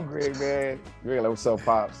called Greg, man. Greg, like, what's up,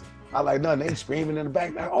 Pops? I like, nothing. They screaming in the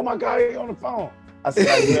back. Like, oh my God, he on the phone. I said,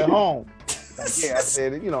 like, you at home? Like, yeah, I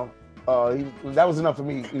said, that was enough for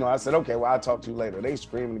me. I said, okay, well, I'll talk to you later. They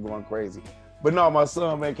screaming and going crazy. But no, my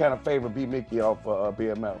son, man, kind of favored B. Mickey off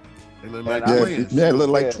BMF. They look like twins. Yeah, it look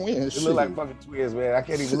like twins. It look like fucking twins, man. I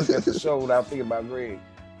can't even look at the show without thinking about Greg.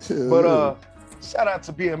 But shout out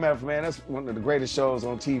to BMF, man. That's one of the greatest shows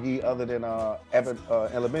on TV other than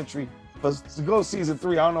Elementary. But to go season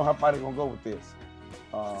 3, I don't know how far they're gonna go with this.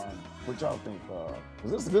 What y'all think?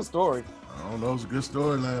 Was this a good story? I don't know. It's a good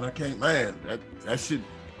storyline. I can't, man. That shit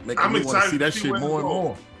make I'm me want to excited see that to see shit where more it and goes.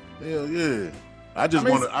 more. Hell yeah. I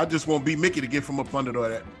just want B. Mickey to get from up under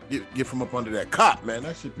that, get from up under that cop, man.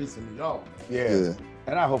 That shit pissing me off. Yeah.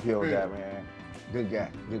 And I hope he'll die, man. Good guy.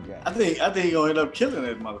 I think he gonna end up killing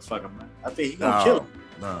that motherfucker, man. I think he gonna kill him.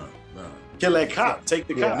 Nah. Kill that cop. Take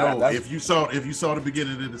the cop. No, if you saw the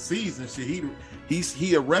beginning of the season, shit,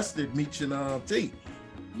 he arrested Meech and T.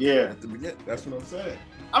 Yeah. At the beginning. That's what I'm saying.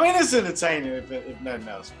 I mean, it's entertaining if nothing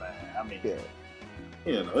else, man. I mean,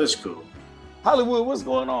 it's cool. Hollywood, what's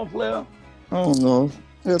going on, player? I don't know.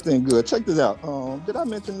 Everything good. Check this out. Did I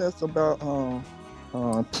mention this about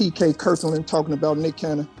TK Kirkland talking about Nick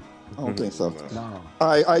Cannon? I don't think so. No.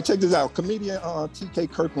 All right, check this out. Comedian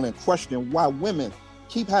TK Kirkland questioned why women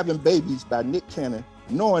keep having babies by Nick Cannon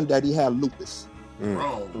knowing that he had lupus.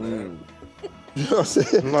 Wrong, man. You know what I'm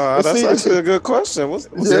saying? No, that's actually a good question. What's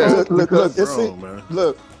look, man.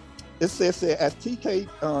 Look, it says as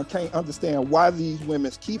TK can't understand why these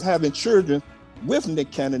women keep having children with Nick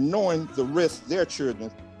Cannon, knowing the risk their children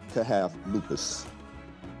could have lupus.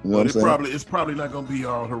 You know what I'm saying? It's probably not going to be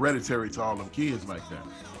hereditary to all them kids like that.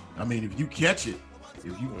 I mean, if you catch it,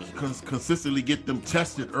 if you consistently get them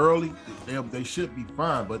tested early, they should be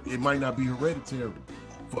fine. But it might not be hereditary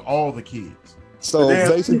for all the kids. So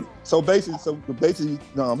basically,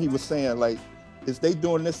 he was saying, like, is they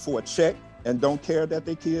doing this for a check and don't care that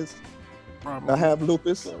their kids have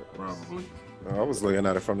lupus? Probably. I was looking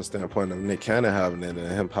at it from the standpoint of Nick Cannon having it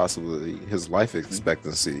and him possibly his life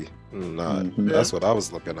expectancy. That's what I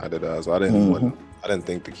was looking at it as. I didn't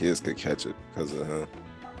think the kids could catch it because of him.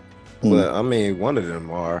 But I mean, one of them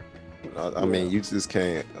are. I mean, you just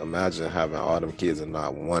can't imagine having all them kids and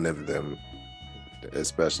not one of them,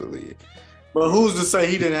 especially. But who's to say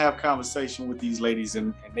he didn't have conversation with these ladies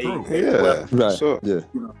and they? Right. Sure. Yeah.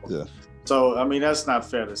 So I mean, that's not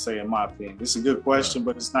fair to say, in my opinion. It's a good question,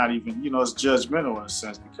 but it's not even. It's judgmental in a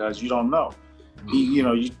sense because you don't know.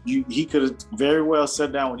 He could have very well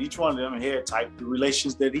sat down with each one of them and had type the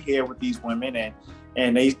relations that he had with these women,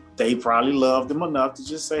 and they probably loved him enough to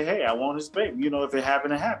just say, hey, I want his baby. If it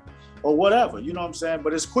happened, it happened. Or whatever, you know what I'm saying?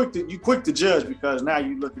 But it's quick to judge because now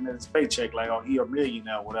you're looking at his paycheck like, oh, he a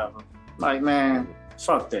millionaire or whatever. Like, man,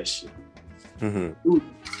 fuck that shit. Mm-hmm. You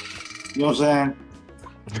know what I'm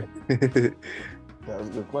saying? That was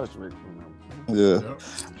a good question, Rick. Yeah.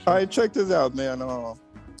 All right, check this out, man.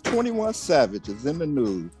 21 Savage is in the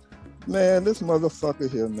news. Man, this motherfucker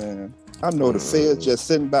here, man. I know the feds just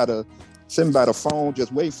sitting by the phone,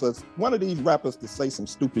 just wait for one of these rappers to say some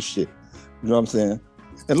stupid shit. You know what I'm saying?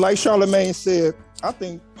 And like Charlamagne said, I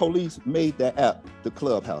think police made that app the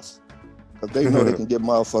Clubhouse. Because they know they can get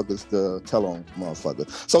motherfuckers to tell on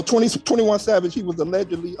motherfuckers. So 21 Savage, he was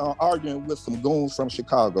allegedly arguing with some goons from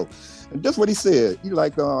Chicago. And that's what he said. He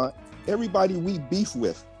like, everybody we beef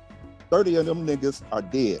with, 30 of them niggas are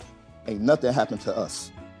dead. Ain't nothing happened to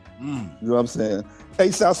us. You know what I'm saying?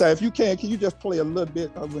 Hey, Southside, if you can you just play a little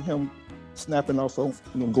bit of him snapping off on,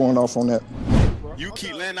 going off on that? You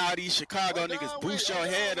keep letting all these Chicago niggas boost your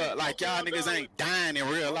head up like y'all niggas ain't dying in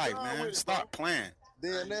real life, man. Stop playing.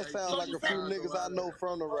 Then that sounds like a few niggas I know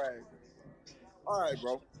from the rag. All right,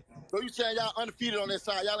 bro. So you saying y'all undefeated on that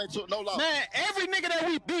side? Y'all ain't took no loss. Man, every nigga that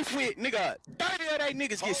we beef with, nigga, 30 of they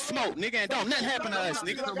niggas get smoked, nigga, and don't nothing happen to us,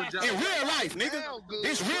 nigga. In real life, nigga.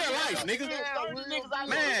 It's real life, nigga.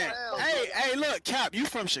 Man, hey, look, Cap, you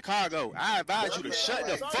from Chicago. I advise you to shut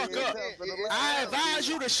the fuck up. I advise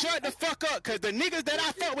you to shut the fuck up, cause the niggas that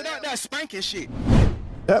I fuck with out there spanking shit.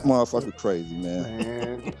 That motherfucker crazy,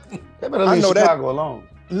 man. They better leave Chicago alone.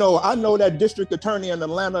 No, I know that district attorney in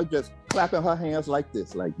Atlanta just clapping her hands like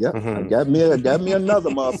this, like, yep, I got me another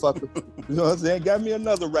motherfucker. You know what I'm saying? Got me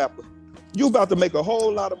another rapper. You about to make a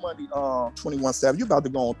whole lot of money, 21 Savage. You about to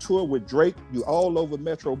go on tour with Drake. You all over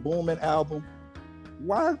Metro Boomin album.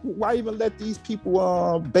 Why even let these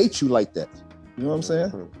people bait you like that? You know what I'm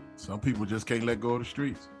saying? Some people just can't let go of the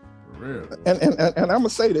streets. For real. And I'm gonna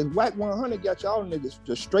say this, Whack 100 got y'all niggas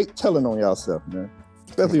just straight telling on y'allself, man.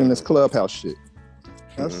 Especially in this Clubhouse shit.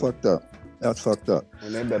 That's fucked up. That's fucked up.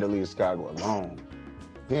 And they better leave Chicago alone.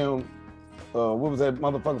 Him, what was that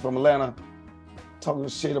motherfucker from Atlanta talking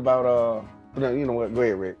shit about, you know what? Go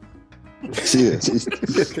ahead, Rick. Yeah, this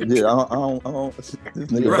nigga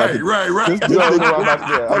right.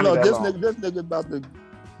 Hold on, this nigga about to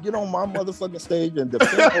get on my motherfucking stage and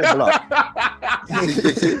defend O-Block.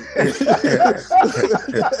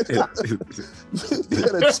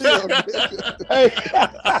 Better chill,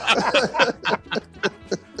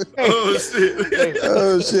 Oh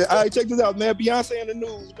shit! All right, check this out, man. Beyonce in the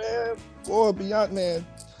news, man. Boy, Beyonce, man.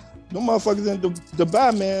 Them motherfuckers in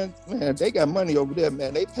Dubai, man, they got money over there,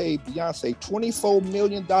 man. They paid Beyonce $24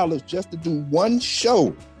 million just to do one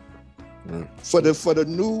show for the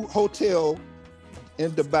new hotel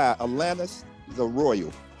in Dubai, Atlantis the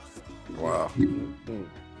Royal. Wow.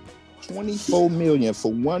 24 million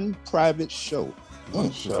for one private show.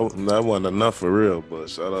 That wasn't enough for real, but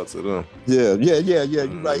shout out to them. Yeah. You're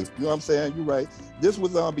right. You know what I'm saying? You're right. This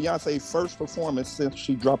was Beyonce's first performance since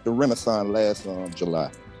she dropped the Renaissance last July.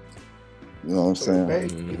 You know what I'm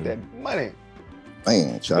saying? Get that money.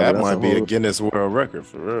 Man, that might be a Guinness World Record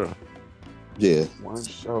for real. Yeah. One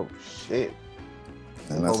show. Shit.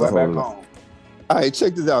 And that's go right back home. All right,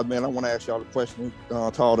 check this out, man. I want to ask y'all a question to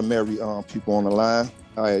all the married people on the line.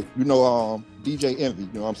 All right, you know DJ Envy, you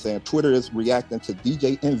know what I'm saying? Twitter is reacting to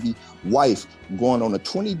DJ Envy's wife going on a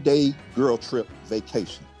 20-day girl trip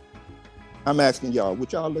vacation. I'm asking y'all,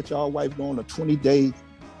 would y'all let y'all wife go on a 20-day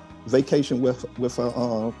vacation with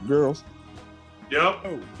girls? Yep.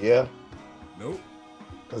 Yeah. Nope.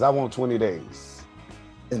 Because I want 20 days.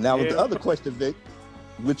 And now the other question, Vic,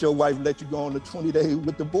 would your wife let you go on a 20-day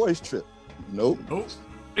with the boys trip? Nope.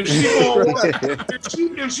 If she going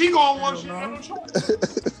if she going one, she got no choice.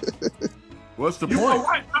 What's the you point? You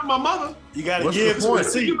right, not my mother. You got to give to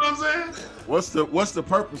receive. You know what I'm saying? What's the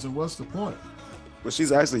purpose and what's the point? But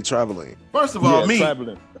she's actually traveling. First of all,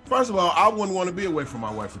 traveling. First of all, I wouldn't want to be away from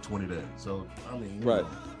my wife for 20 days. So I mean, right.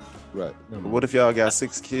 What if y'all got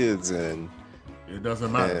 6 kids and it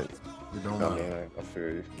doesn't matter? It don't matter. Yeah, I feel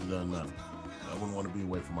you. It doesn't matter. I wouldn't want to be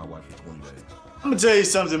away from my wife for 20 days. I'm gonna tell you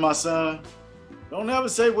something, my son. Don't ever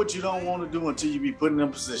say what you don't want to do until you be put in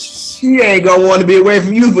them positions. She ain't gonna want to be away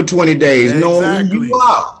from you for 20 days. Exactly. No, you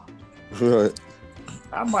out. Right.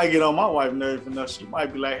 I might get on my wife's nerves enough. She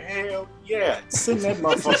might be like, hell yeah, send that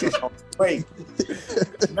motherfucker on break.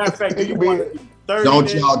 Matter of fact, do you want 30 Don't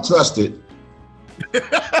days? y'all trust it.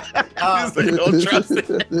 Don't trust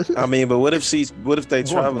it. I mean, but what if they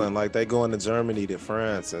traveling, like they going to Germany, to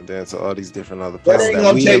France, and then to all these different other That places ain't that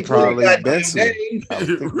gonna we take have probably 20 been goddamn to?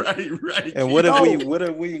 days. Right. And what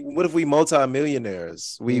if we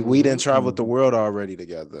multi-millionaires? We didn't travel the world already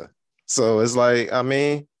together. So it's like, I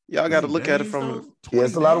mean, y'all got to look at it from. Yeah,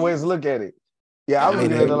 it's a lot of ways to look at it. Yeah, I was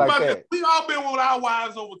looking at it like that. We all been with our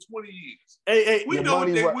wives over 20 years. Hey, we know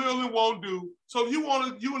what they will and won't do. So if you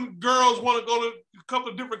and girls want to go to a couple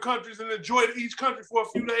of different countries and enjoy each country for a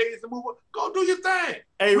few days and move on, go do your thing.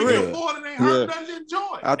 Hey, we Rick. can afford it, ain't hurt nothing,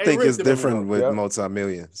 enjoy. I think it's different with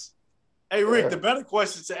multi-millions. Hey, Rick, the better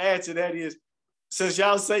question to add to that is, since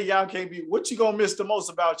y'all say y'all can't be, what you gonna miss the most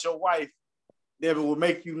about your wife that will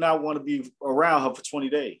make you not want to be around her for 20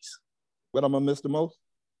 days? What I'm gonna miss the most?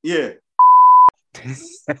 Yeah.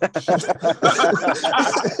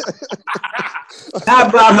 How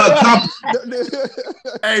about her company?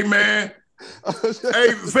 Hey, man.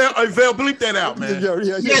 Hey, Vel, bleep that out, man.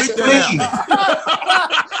 Yes, bleep that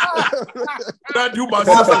out. Not you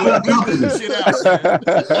myself. Bleep this shit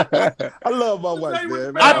out. I love my wife,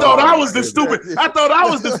 man. I thought I was the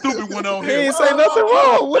stupid one on He here. ain't say nothing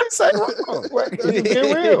wrong. What he say wrong?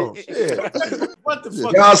 Get real. What the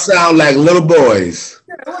fuck? Y'all sound like little boys.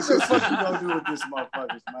 What the fuck you gonna do with this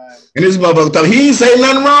motherfuckers, man? And this motherfucker thought he ain't say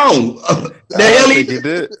nothing wrong. The hell he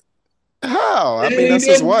did. How? I mean, that's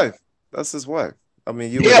his wife. That's his wife. I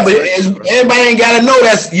mean, but everybody ain't gotta know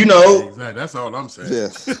that's Exactly. That's all I'm saying. Yeah.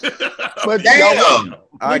 But damn,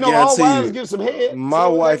 I guarantee you, give some head. my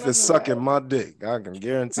wife is sucking my dick. I can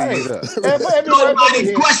guarantee you that.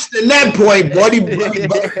 Nobody question that point, buddy. But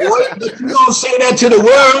you gonna say that to the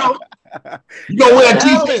world? You gonna wear a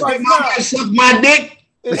t-shirt like my wife suck my dick?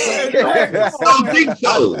 I don't think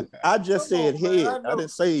so. I just said head. I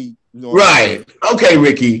didn't say right. Okay,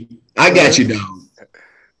 Ricky. I got you down.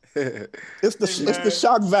 It's the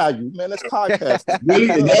shock value, man. That's podcasting. Really?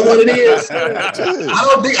 Is that what it is? I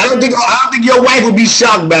don't think your wife would be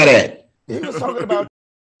shocked by that. He was talking about in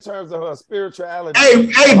terms of her spirituality. Hey,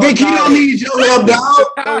 Vic, he don't need your help,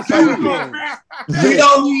 dog. He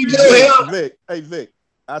don't need your help. Vic, hey, Vic,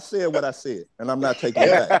 I said what I said, and I'm not taking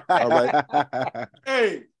it back. All right.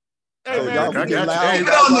 Hey, so man, y'all can get loud. Keep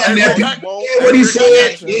it on there, nephew. What he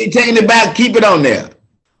said, you ain't taking it back. Keep it on there.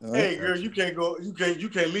 Hey, girl, you can't go. You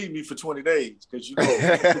can't leave me for 20 days because you know.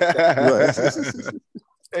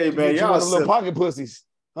 Hey, man, y'all little pocket pussies.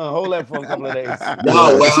 Hold that for a couple of days.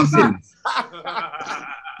 Y'all wild business.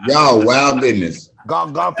 Y'all wild business.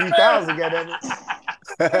 Golf 3000 got that.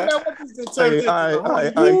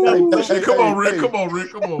 Come on, Rick.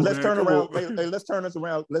 Come on. Let's turn around. Hey, let's turn this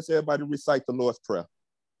around. Let's everybody recite the Lord's Prayer.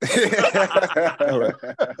 All right.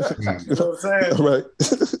 You know what I'm saying? All right.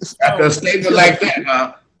 After a statement like that,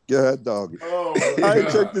 huh? Yeah, dog. Oh, I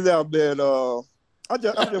checked it out, man. I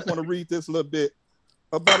just want to read this a little bit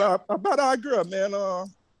about our girl, man.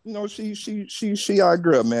 You know, she our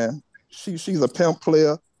girl, man. She's a pimp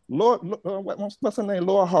player. What's her name?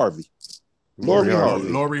 Laura Harvey.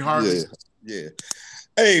 Lori Harvey. Yeah.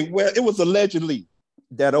 Hey, well, it was allegedly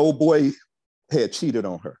that old boy had cheated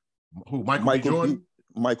on her. Who? Michael B. Jordan?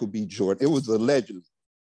 Michael B. Jordan. It was allegedly.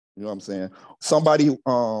 You know what I'm saying? Somebody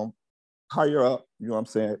higher up, you know what I'm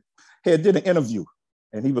saying, did an interview,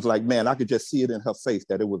 and he was like, man, I could just see it in her face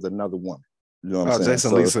that it was another woman. You know what I'm saying?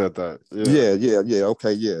 Jason Lee said that. Yeah.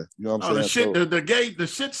 Okay, yeah. You know what I'm saying? The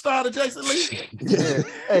shit started, Jason Lee. Yeah.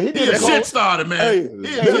 Hey, he did shit started, man.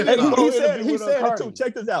 He said it too.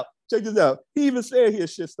 Check this out. He even said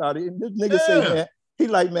his shit started. And this nigga said, man, he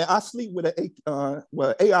like, man, I sleep with an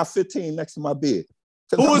AR-15 next to my bed.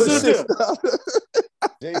 Who is this?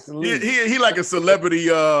 Jason Lee. He like a celebrity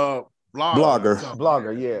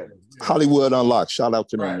blogger, yeah. Hollywood Unlocked. Shout out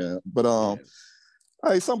to them, man. But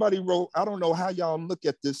hey, somebody wrote, I don't know how y'all look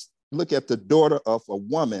at the daughter of a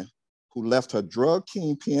woman who left her drug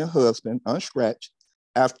kingpin husband unscratched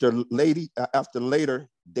after later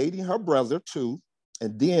dating her brother too,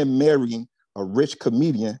 and then marrying a rich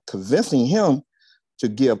comedian, convincing him to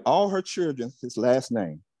give all her children his last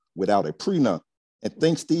name without a prenup, and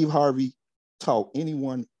think Steve Harvey taught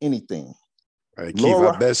anyone anything. Hey, Keith,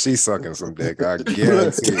 I bet she's sucking some dick. I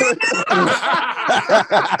guarantee it.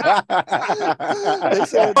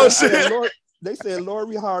 They said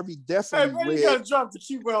Lori Harvey definitely read. You gotta drop the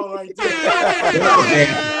cue bell right there.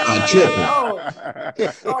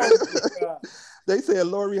 They said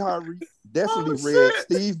Lori Harvey definitely read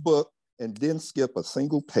Steve's book and didn't skip a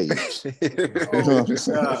single page.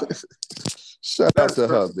 Shout out to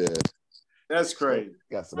her, man. That's crazy.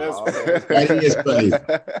 Got some That is crazy.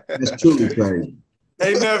 That's truly crazy.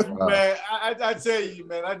 Hey, nephew, man, I tell you,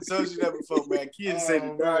 man, I told you that before, man. Kids say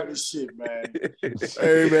the darndest shit, man.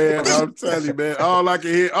 Hey, man, I'm telling you, man. All I can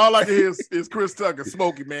hear is Chris Tucker,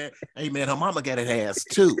 Smokey, man. Hey, man, her mama got an ass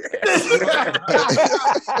too.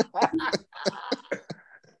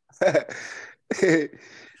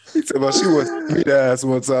 He said, "Well, she was me to ask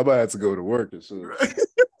one time. I had to go to work and shit."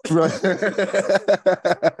 Right.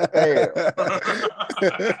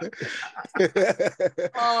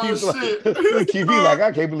 Oh shit! Keep me like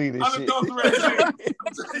I can't believe this shit.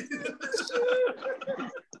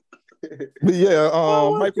 But yeah,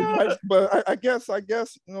 Michael, but I guess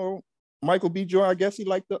Michael B. Jordan. I guess he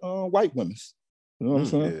liked the white women. You know what I'm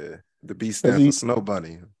saying? Yeah, the B stands for Snow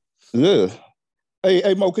Bunny. Yeah.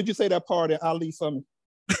 Hey, Mo, could you say that part in Ali for me?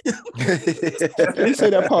 Can you say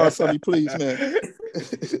that part for me, please, man?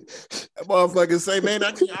 That motherfucker say, man,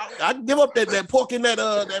 I give up that pork in that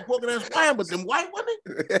spine, but them white women,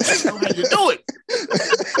 that's how you do it.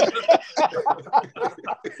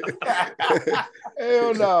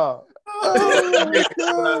 Hell no.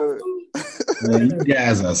 Oh, man, you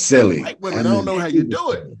guys are silly. White women, I don't know how you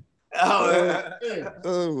do it.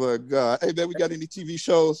 Oh my God. Hey, man, we got any TV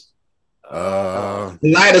shows?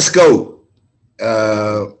 Kaleidoscope.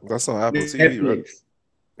 That's on Apple TV, right?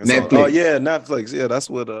 Netflix. Oh yeah, Netflix. Yeah, that's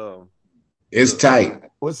what. It's tight.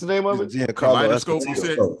 What's the name of it? Kaleidoscope. You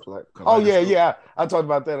said? Oh yeah. I talked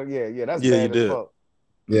about that. Yeah. That's bad as fuck.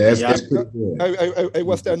 Yeah, that's pretty good. Hey,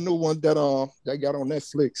 what's that new one that they got on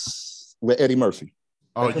Netflix with Eddie Murphy?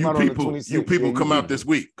 Oh, you people come out this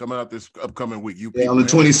week. Come out this upcoming week. You people on the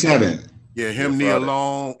 27th. Yeah, him, Nia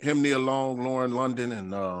Long, Lauren London,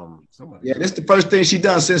 and somebody. Yeah, that's the first thing she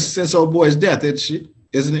done since old boy's death,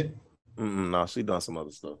 isn't it? No, she done some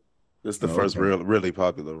other stuff. This is the first really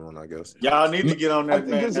popular one, I guess. Y'all need to get on that. I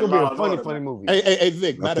think this is gonna be a funny movie. Hey,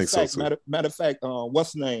 Vic. Matter of fact,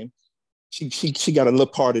 what's the name? She got a little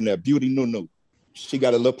part in there. Beauty Nunu. She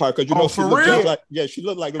got a little part because she looked just like she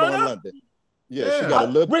looked like Lauren London. Yeah, she got a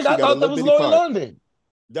little. Rick, I thought that was Lauren London.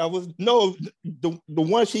 That was the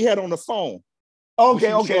one she had on the phone. Okay.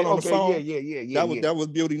 Yeah. That was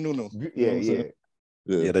Beauty Nunu.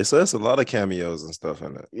 Yeah, they said it's a lot of cameos and stuff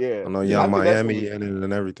in it. Yeah, I know Young Miami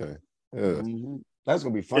and everything. Yeah, that's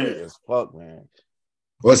gonna be funny as fuck, man.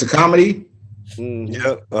 What's a comedy?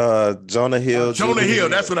 Yeah, Jonah Hill. Jonah Hill.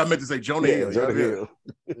 That's what I meant to say. Jonah Hill.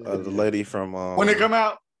 The lady from when they come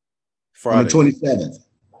out Friday. On the 27th.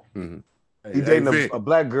 Mm-hmm. He dating a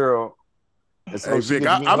black girl. So Vic,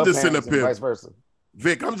 I'm just sitting up here. Vice versa.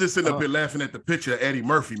 Vic, I'm just sitting up here laughing at the picture of Eddie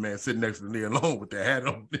Murphy, man, sitting next to Nia Long with the hat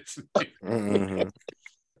on. That's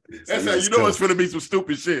how you know it's gonna be some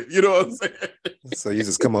stupid shit. You know what I'm saying? So you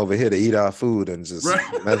just come over here to eat our food and just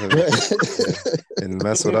mess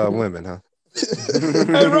with our women, huh?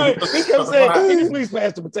 Hey, right. He kept saying, "Can you please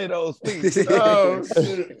pass the potatoes, please?" Oh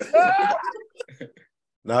shit.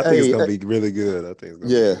 No, I think it's gonna be really good. I think it's gonna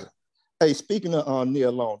be good. Hey, speaking of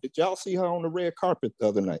Nia Long, did y'all see her on the red carpet the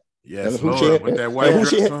other night? Yes, Lord, with that white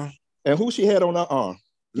dress on. And who she had on her arm?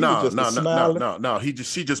 No.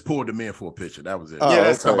 She just pulled him in for a picture. That was it.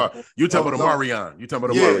 Yeah, you talking about Marion. You talking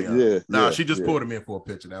about Marion. Nah, she just pulled him in for a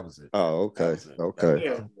picture. That was it. Oh, okay. Okay.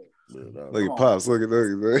 Yeah. Look at Pops. Look. Yeah.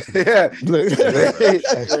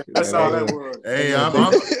 That's all that was. Hey,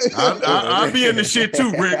 I'll be in the shit too,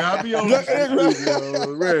 Rick. I'll be on the shit.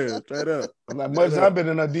 Man, straight up. Like much as I've been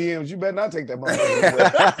in her DMs, you better not take that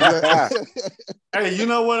motherfucker. Hey, you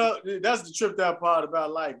know what? That's the tripped out part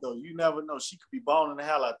about life, though. You never know. She could be boning the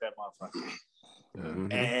hell out that motherfucker.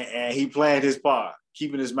 Mm-hmm. And he playing his part,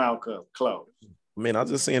 keeping his mouth closed. I mean, I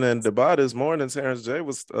just seen in Dubai this morning, Terrence J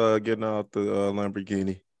was getting out the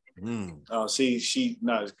Lamborghini. Oh, see,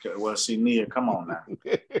 Nia, come on now.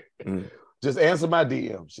 Just answer my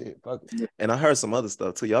DM, shit. Fuck it. And I heard some other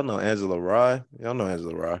stuff too. Y'all know Angela Rye? Y'all know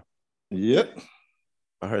Angela Rye? Yep.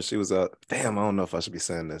 I heard she was damn, I don't know if I should be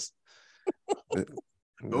saying this.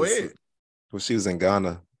 Go ahead. Well, she was in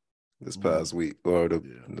Ghana this past week, or the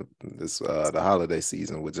holiday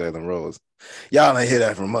season with Jalen Rose. Y'all ain't hear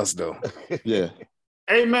that from us though. Yeah.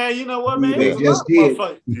 Hey man, you know what, man? You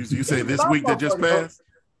say this week that just passed?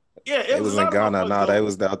 Yeah, it was in Ghana. Now they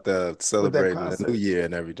was out there celebrating the New Year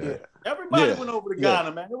and everything. Yeah. Everybody went over to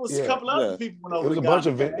Ghana, man. There was a couple other people went over to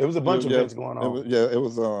Ghana. It was a bunch of events going on. It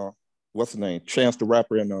was what's the name? Chance the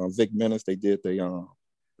Rapper and Vic Menace. They did the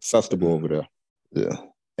festival over there. Yeah.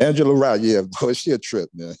 Angela Rye, yeah, boy, she a trip,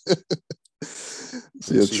 man.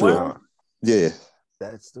 she a trip. Yeah.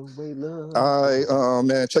 That's the way love. All right,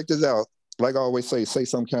 man, check this out. like I always say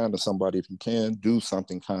something kind to somebody. If you can do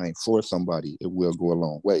something kind for somebody, it will go a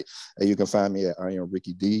long way. And you can find me at I am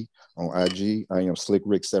Ricky D on IG. I am Slick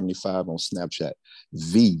Rick 75 on Snapchat.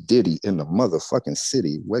 V Diddy in the motherfucking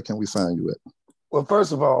city. Where can we find you at? Well,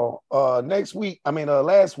 first of all, last week,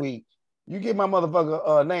 you get my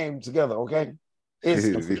motherfucker name together, okay? It's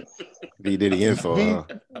V Diddy info.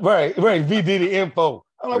 Right, V Diddy info.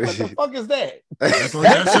 I'm like, what the fuck is that? That's your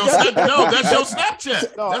Snapchat. No, that's your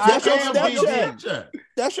Snapchat.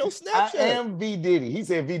 That's your Snapchat. I am V Diddy. He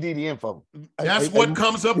said V Diddy info. That's what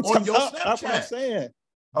comes up on your Snapchat. That's what I'm saying.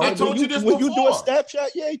 I told you this when before. You do a Snapchat,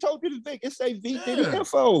 yeah, he told you to think it say V Diddy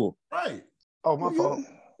info. Right. Oh, my fault.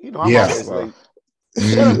 You know, I'm always late.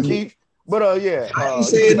 Shut up, Keith. But I ain't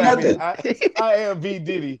saying nothing. I am V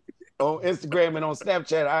Diddy on Instagram and on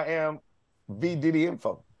Snapchat. I am V Diddy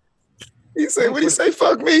info. He said, what do you say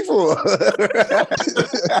fuck me for?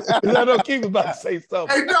 I don't keep about to say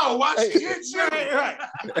something. Hey, no, why she hit you? Right.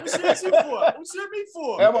 What she hit you for? What she hit me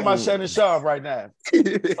for? I'm on my Shannon Sharp right now.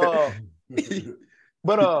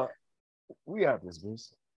 But we out this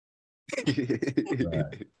bitch.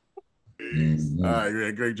 Right. All right,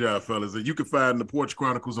 yeah, great job, fellas. And you can find the Porch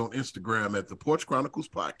Chronicles on Instagram at the Porch Chronicles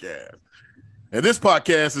Podcast. And this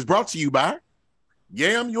podcast is brought to you by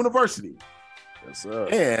Yam University. Yes, sir.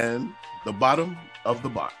 And the bottom of the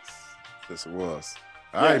box. Yes, it was.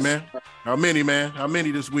 All right, man. How many, man? How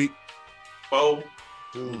many this week? 4.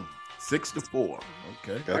 6-4.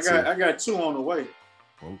 Okay. I got 2 on the way.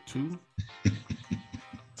 2.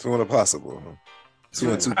 2 and a possible.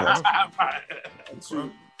 2 and 2 possible. 2.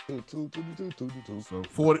 So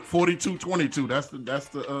 42-22. That's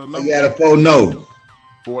the number. You got a 4 no.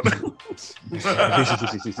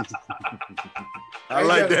 I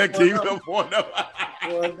like that, Keith. 4 no.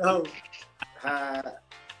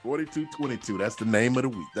 42-22. That's the name of the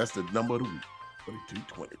week. That's the number of the week.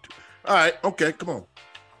 42-22. All right. Okay. Come on.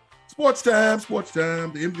 Sports time. The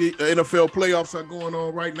NFL playoffs are going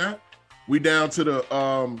on right now. We down to the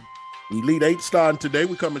Elite 8 starting today.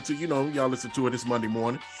 We coming to, y'all listen to it this Monday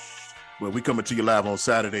morning. Well, we coming to you live on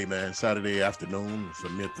Saturday, man. Saturday afternoon. It's a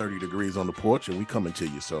mid 30 degrees on the porch, and we coming to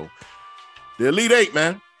you. So the Elite 8,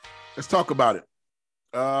 man. Let's talk about it.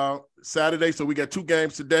 Saturday, so we got 2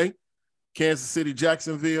 games today. Kansas City,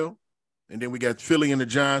 Jacksonville. And then we got Philly and the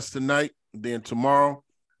Giants tonight. And then tomorrow,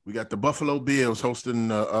 we got the Buffalo Bills hosting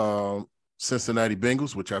the Cincinnati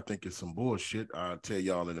Bengals, which I think is some bullshit. I'll tell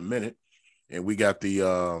y'all in a minute. And we got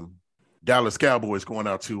the Dallas Cowboys going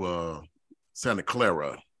out to Santa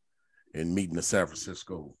Clara and meeting the San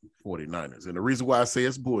Francisco 49ers. And the reason why I say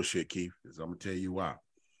it's bullshit, Keith, is I'm going to tell you why.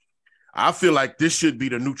 I feel like this should be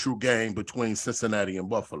the neutral game between Cincinnati and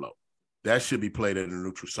Buffalo. That should be played at a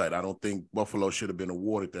neutral site. I don't think Buffalo should have been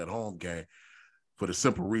awarded that home game for the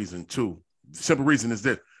simple reason, too. The simple reason is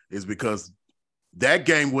because that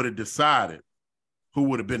game would have decided who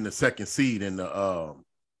would have been the second seed in the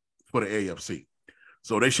for the AFC.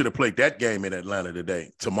 So they should have played that game in Atlanta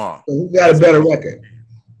tomorrow. So who got a better record?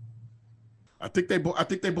 I think they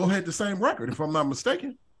both had the same record, if I'm not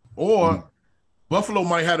mistaken. Or Buffalo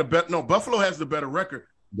might have a better. No, Buffalo has the better record.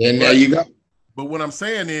 Then there you go. But what I'm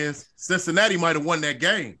saying is Cincinnati might have won that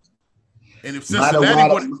game. And if Cincinnati might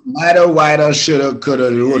shoulda,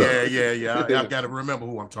 coulda, woulda. Yeah. I got to remember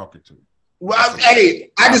who I'm talking to. Well,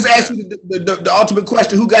 hey, I just asked you the ultimate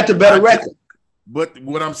question: who got the better record? But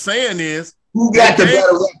what I'm saying is, who got the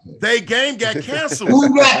better record? They game got canceled.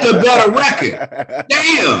 Who got the better record?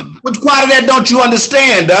 Damn! Which part of that don't you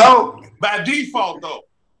understand, dog? By default, though.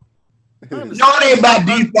 No, it ain't by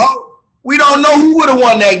default. We don't know who would have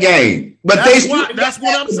won that game, but that's what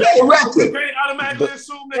I'm saying. Record. They automatically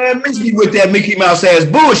assume that. Miss me with that Mickey Mouse ass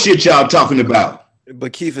bullshit y'all talking about.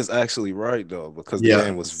 But Keith is actually right though, because the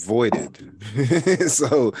game was voided.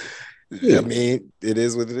 So I mean, it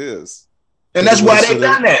is what it is, and that's why they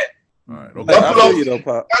done that. All right, okay. Buffalo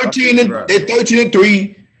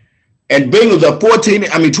 13-3, and Bengals are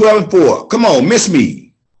 12-4. Come on, miss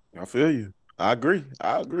me. I feel you. I agree.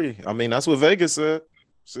 I mean, that's what Vegas said.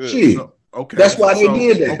 Shit. Okay. That's why they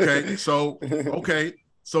did that. Okay.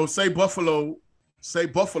 So say Buffalo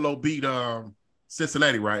beat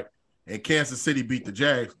Cincinnati, right? And Kansas City beat the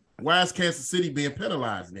Jags. Why is Kansas City being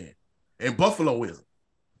penalized then? And Buffalo isn't.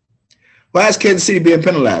 Why is Kansas City being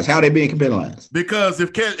penalized? How are they being penalized? Because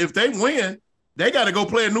if they win, they got to go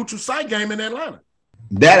play a neutral site game in Atlanta.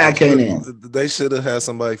 That I can't answer. They should have had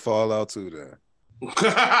somebody fall out too there.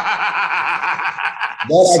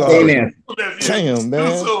 Damn,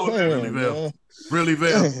 man. Really,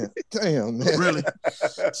 Val. Damn, man. Really.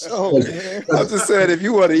 So, man. I'm just saying, if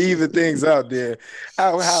you want to even things out there,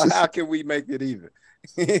 how can we make it even?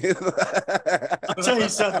 I'm tell you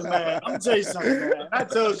something, man. I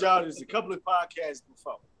told y'all this a couple of podcasts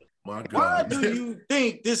before. My God. Why do you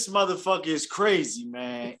think this motherfucker is crazy,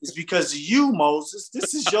 man? It's because of you, Moses.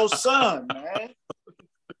 This is your son, man.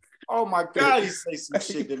 Oh my God, he say some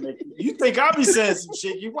shit that make you think I be saying some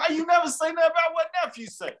shit. Why you never say nothing about what nephew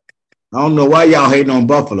say? I don't know why y'all hating on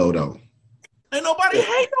Buffalo though. Ain't nobody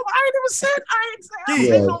hate no. I ain't never said I ain't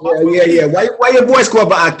Yeah. Why your voice go up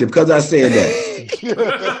an octave? Because I said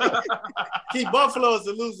that. Keep Buffalo is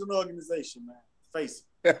a losing organization, man. Face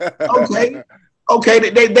it. Okay,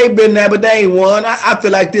 they've been there, but they ain't won. I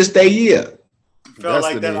feel like this day year. You felt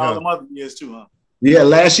like that all the other years too, huh? Yeah,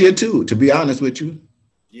 last year too, to be honest with you.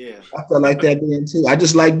 Yeah. I felt like that then too. I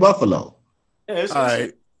just like Buffalo. Yeah, it's all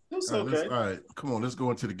right. It's okay. All right. Come on, let's go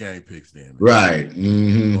into the game picks then. Man. Right.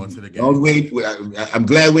 Mm-hmm. Go into the game. I'm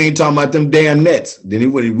glad we ain't talking about them damn Nets.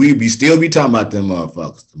 Then we'd still be talking about them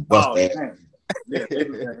motherfuckers. Yeah,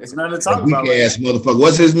 it's nothing to talk about. Weak ass motherfucker.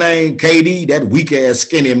 What's his name? KD, that weak ass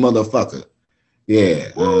skinny motherfucker. Yeah.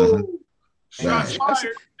 Shots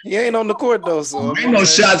fired. He ain't on the court though, so ain't no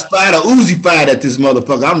shots fired or Uzi fired at this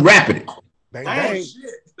motherfucker. I'm rapping it. Bang.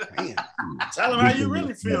 Damn. Tell him how you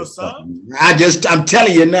really feel, son. I'm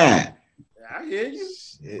telling you now. I hear you.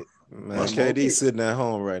 Shit. Man, KD sitting at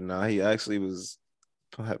home right now. He actually was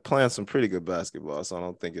playing some pretty good basketball, so I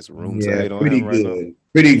don't think it's room to hate on him right now.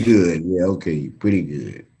 Pretty good. Yeah, okay. Pretty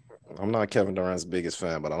good. I'm not Kevin Durant's biggest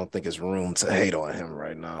fan, but I don't think it's room to hate on him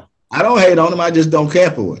right now. I don't hate on him. I just don't care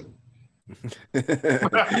for him.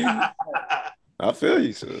 I feel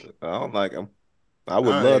you, sir. I don't like him. I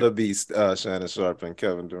would love to be Shannon Sharp and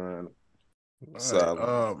Kevin Durant. So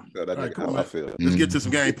I feel. Let's get to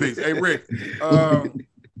some game picks. Hey, Rick,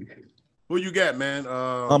 who you got, man?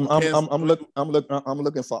 I'm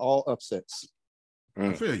looking for all upsets.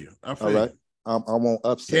 I feel you. I want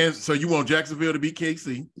upset. So you want Jacksonville to beat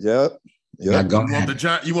KC? Yep. You want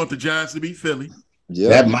the Giants to beat Philly? Yeah,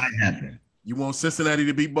 that might happen. You want Cincinnati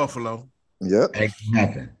to beat Buffalo? Yep. That can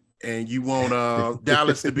happen. And you want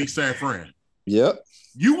Dallas to beat San Fran? Yep.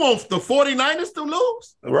 You want the 49ers to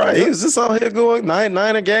lose? Right. He was just out here going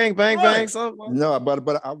 9-9 gang, bang, something. No,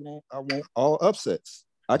 but I want all upsets.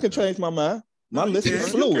 I can change my mind. My list is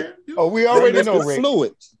fluid. Oh, we already know, Rick.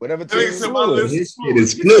 Fluid. Whatever team is fluid. His shit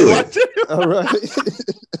is fluid. All right.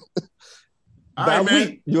 All right,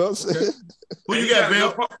 man. You know what I'm saying? Who you got,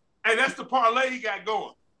 Bill? Hey, that's the parlay he got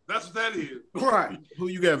going. That's what that is. Right. Who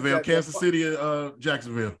you got, Val? Kansas City or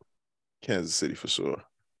Jacksonville? Kansas City for sure.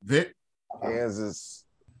 Vic? Kansas.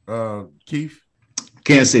 Keith?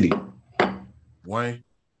 Kansas City. Wayne?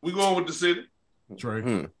 We going with the city.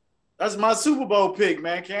 Trey? That's my Super Bowl pick,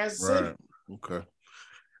 man. Kansas City. Right. Okay.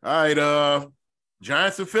 All right.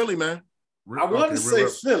 Giants and Philly, man. I want to say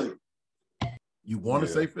Philly. You want to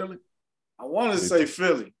say Philly? I want to say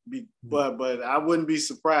Philly, but I wouldn't be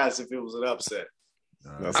surprised if it was an upset.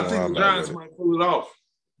 I think the Giants might pull it off.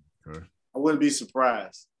 Okay. I wouldn't be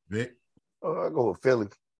surprised. Vic? I'll go with Philly.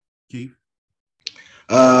 Keith?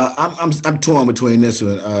 I'm torn between this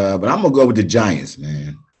one, but I'm gonna go with the Giants,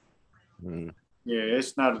 man. Yeah,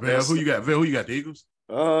 it's not. Val, who you got? Val, who you got? The Eagles?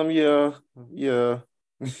 Yeah.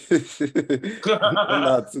 I'm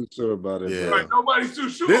not too sure about it. Yeah. Right, nobody's too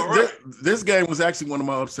sure. This game was actually one of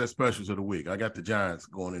my upset specials of the week. I got the Giants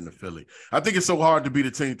going into Philly. I think it's so hard to beat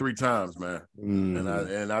a team 3 times, man.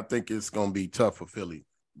 And I think it's gonna be tough for Philly.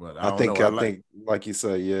 But I think like you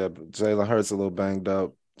said, but Jalen Hurts a little banged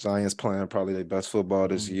up. Giants playing probably their best football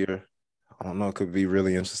this year. I don't know. It could be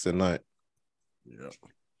really interesting night.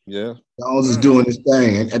 Yeah. Jones is doing his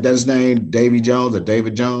thing. And that's his name, David Jones.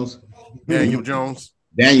 Daniel Jones.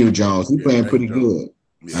 Daniel Jones. He's playing pretty good.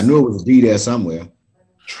 Yeah. I knew it was D there somewhere.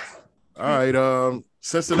 All right.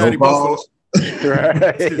 Cincinnati Buffalo. I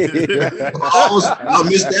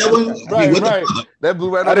missed that one. Right. That blew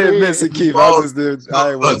right. I didn't miss it, Keith. I just did. I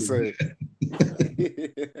didn't want to say it.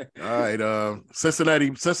 All right.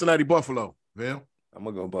 Cincinnati Buffalo. Val? I'm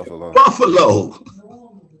gonna go Buffalo.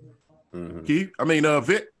 Keith?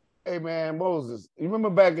 Vic? Hey man, Moses. You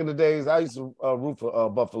remember back in the days I used to root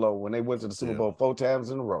for Buffalo when they went to the Super Bowl 4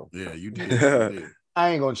 times in a row. Yeah, you did.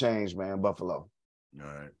 I ain't gonna change, man. Buffalo. All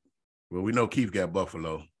right. Well, we know Keith got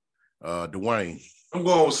Buffalo. Dwayne. I'm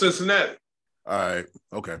going with Cincinnati. All right.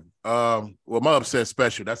 Okay. Well, my upset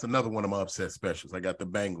special. That's another one of my upset specials. I got the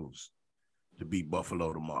Bengals to beat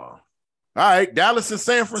Buffalo tomorrow. All right. Dallas and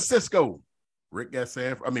San Francisco. Rick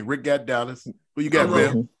got Dallas. Who you got,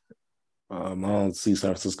 Bill? I don't see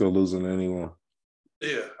San Francisco losing to anyone.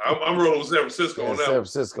 Yeah, I'm rolling with San Francisco on that.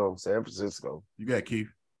 San Francisco. You got Keith?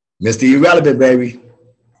 Mr. Irrelevant, baby.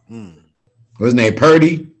 What's his name?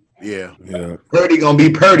 Purdy? Yeah. Purdy gonna be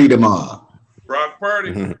Purdy tomorrow. Brock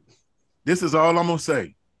Purdy. This is all I'm gonna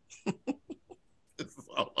say. This is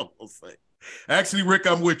all I'm gonna say. Actually, Rick,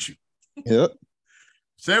 I'm with you. Yep.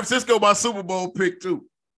 San Francisco, my Super Bowl pick too.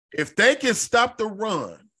 If they can stop the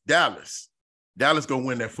run, Dallas gonna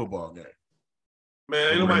win that football game. Man,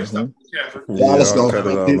 ain't nobody stopping McCaffrey. Dallas gonna cut it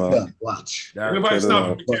fuck off, this man. up. Watch. Ain't nobody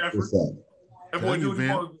stopping Fuck McCaffrey. this up. That boy do what he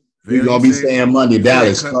want. We gonna be saying Monday,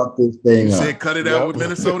 Dallas, cut- fuck this thing You up. said cut it out with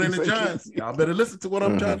Minnesota and the Giants. Y'all better listen to what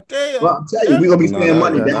I'm trying to tell you. Well, I'm telling you, we gonna be saying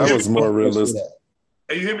Monday, that Dallas. was more realistic.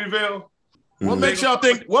 Hey, you hear me, Val? What makes y'all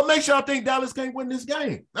think Dallas can't win this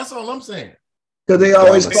game? That's all I'm saying. Because they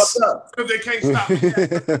always fuck up. Because they can't stop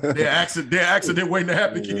McCaffrey. Their accident waiting to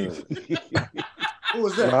happen, Keith. Who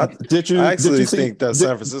was that? I Did you actually see- think that did-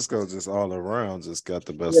 San Francisco just all around just got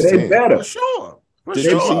the best Yeah, they team. better. For sure. For Did, you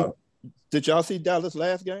sure. see, did y'all see Dallas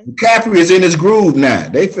last game? McCaffrey is in his groove now.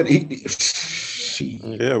 They fit.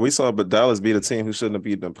 Yeah, we saw, but Dallas beat a team who shouldn't have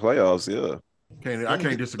beat the playoffs. Yeah, I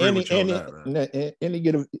can't disagree with you on that, man. Any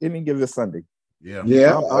give it Sunday. Yeah.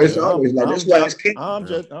 Yeah, it's always like this. Why it's king. I'm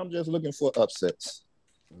just looking for upsets.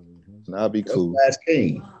 And I'll be cool. That's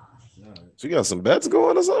king. so you got some bets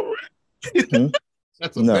going or something?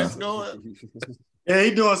 That's No. best going. Yeah, he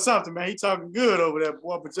doing something, man. He talking good over there,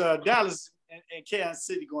 boy. But Dallas and Kansas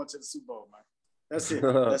City going to the Super Bowl, man. That's it.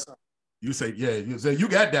 That's all. You say, yeah, you say you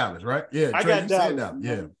got Dallas, right? Yeah, I Trey, got you said Dallas.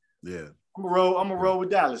 that. Yeah. I'm gonna roll with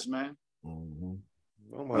Dallas, man. Mm-hmm.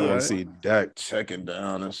 I want to see Dak checking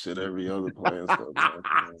down and shit every other play and stuff.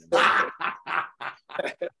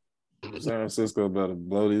 San Francisco better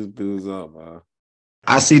blow these dudes up, man.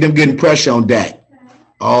 I see them getting pressure on Dak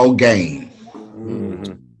all game.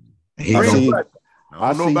 Mm-hmm. He I gonna- see- I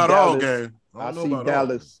don't know see about all Dallas- game. I don't know see about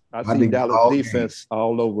Dallas. I I see think Dallas all defense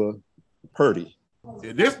all over Purdy. all.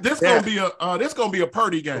 Yeah, this gonna be a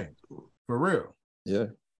Purdy game for real. Yeah.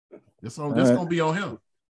 This gonna be on him.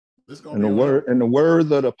 This gonna And be the on word him. and the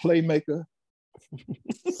words of the playmaker,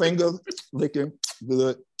 finger licking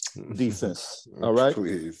good defense. All right.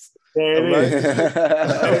 Please. There All it right.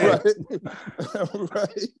 is. All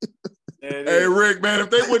right. There it Hey is. Rick, man, if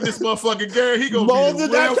they win this motherfucking game, he gonna Boy, be the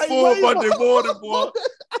did I real can't full wait, Monday boy. morning, boy.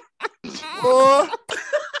 Boy.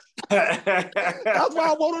 That's why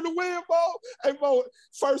I wanted to win, Bo. Hey, Bo,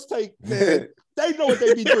 first take, man. They know what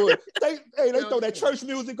they be doing. They throw that church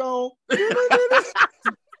music on.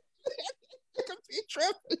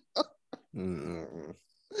 Mm-mm.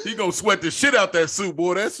 He gonna sweat the shit out that suit,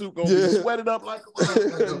 boy. That suit gonna be sweated up like a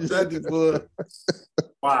motherfucker. Boy.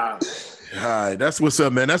 Wow. All right, that's what's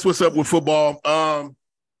up, man. That's what's up with football.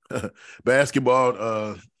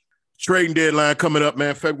 Basketball, trading deadline coming up,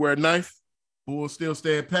 man, February 9th. Bulls still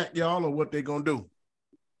staying packed, y'all, or what they gonna do?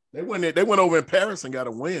 They went over in Paris and got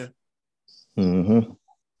a win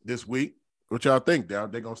this week. What y'all think?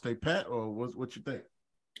 They gonna stay pat, or what you think?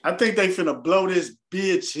 I think they finna blow this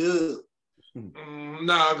bitch up.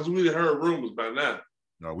 Nah, because we heard rumors by now.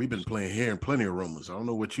 No, we've been hearing plenty of rumors. I don't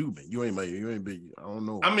know what you've been. You ain't been. I don't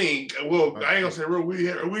know. I mean, well, I ain't gonna say rumors.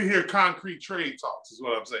 We hear concrete trade talks, is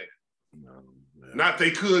what I'm saying. Not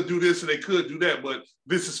they could do this and they could do that, but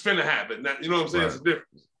this is finna happen. Now, you know what I'm saying? It's a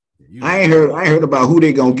difference. I ain't heard about who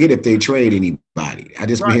they gonna get if they trade anybody. I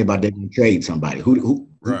just been hearing about they gonna trade somebody. Who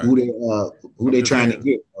they trying to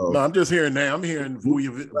get? No, I'm just hearing now. I'm hearing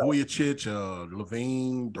Vujicic,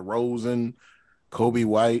 Levine, DeRozan, Kobe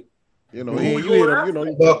White. You know,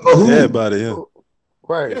 everybody. Yeah.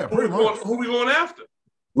 Right. Yeah, pretty much. Who we going after?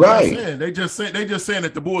 Right. They just saying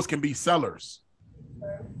that the Bulls can be sellers.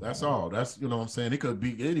 That's all. That's what I'm saying. It could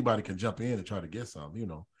be anybody can jump in and try to get something. You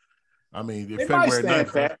know, I mean, if February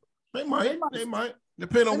 9th, they might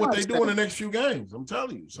depend on what they do in the next few games. I'm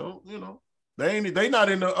telling you. So you know, they not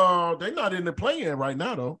in the play-in right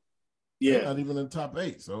now though. Yeah, they're not even in the top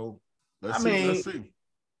 8. So let's see.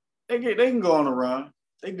 They can go on a run.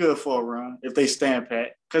 They good for a run if they stand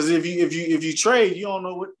pat. Because if you trade, you don't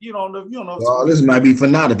know. Well, this might be for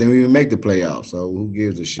naught if they don't even make the playoffs. So who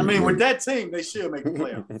gives a shit? I mean, with that team, they should make the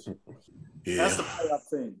playoffs. Yeah. That's the playoff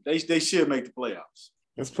team. They should make the playoffs.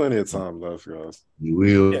 There's plenty of time left, guys. We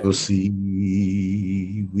will see.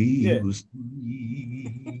 We will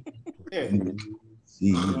see. Yeah.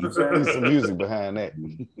 See. Some music behind that.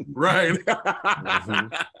 Right.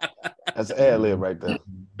 That's an ad lib right there.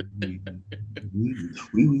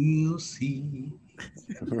 We will see.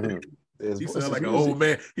 He sound like an old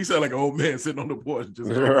man. He sound like an old man sitting on the porch.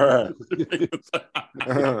 Just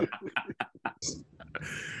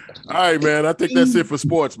all right, man. I think that's it for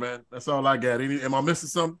sports, man. That's all I got. Am I missing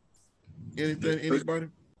something? Anything? Anybody?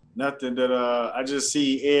 Nothing that I just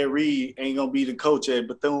see Ed Reed ain't gonna be the coach at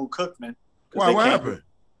Bethune-Cookman. Why? What happened?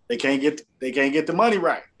 They can't get the money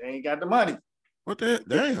right. They ain't got the money. What the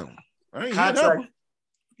damn? I ain't Contract.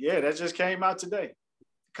 Yeah, that just came out today.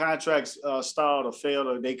 Contracts stalled or failed,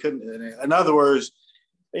 or they couldn't. In other words,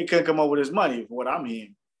 they couldn't come up with his money. For what I'm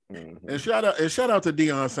hearing. Mm-hmm. And shout out to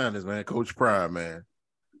Deion Sanders, man, Coach Prime, man.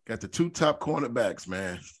 Got the 2 top cornerbacks,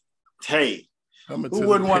 man. Hey, who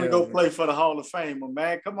wouldn't want to go play for the Hall of Fame,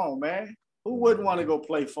 man? Come on, man. Who wouldn't want to go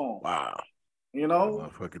play for him? Wow. You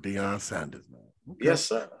know? Motherfucker Deion Sanders, man. Okay. Yes,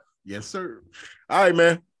 sir. Yes, sir. All right,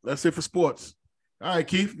 man. That's it for sports. All right,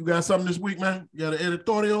 Keith, you got something this week, man? You got an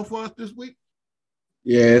editorial for us this week?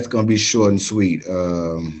 Yeah, it's going to be short and sweet.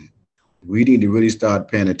 We need to really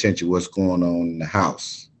start paying attention to what's going on in the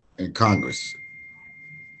House and Congress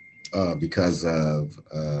because of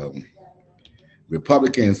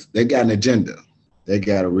Republicans. They got an agenda. They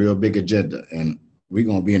got a real big agenda, and we're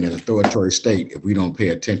going to be in an authoritarian state if we don't pay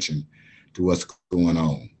attention to what's going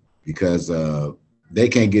on because they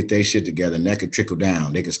can't get their shit together, and that could trickle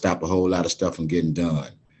down. They could stop a whole lot of stuff from getting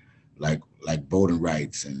done, like voting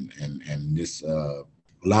rights and this a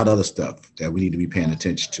lot of other stuff that we need to be paying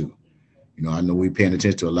attention to. You know, I know we're paying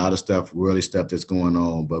attention to a lot of stuff, worldly stuff that's going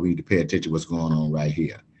on, but we need to pay attention to what's going on right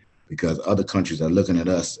here because other countries are looking at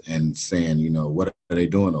us and saying, you know, what are they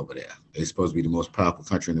doing over there? They're supposed to be the most powerful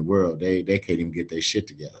country in the world. They can't even get their shit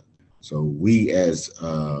together. So we as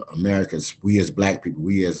Americans, we as Black people,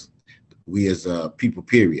 we as people,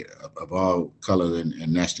 period, of all color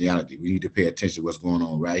and nationality, we need to pay attention to what's going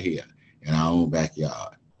on right here in our own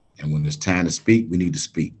backyard. And when it's time to speak, we need to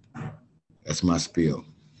speak. That's my spiel.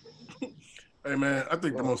 Hey, man, I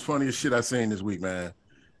think the most funniest shit I seen this week, man,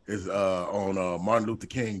 is on Martin Luther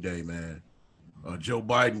King Day, man. Joe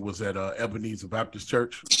Biden was at Ebenezer Baptist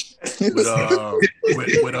Church with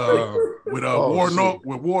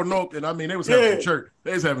Warnock, and I mean they was having church.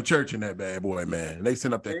 They was having church in that bad boy, man. And they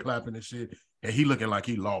sent up that clapping and shit, and he looking like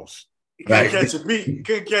he lost. Couldn't catch a beat.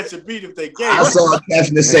 Couldn't catch a beat if they gave. I saw a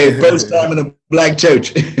caption that said first time in a Black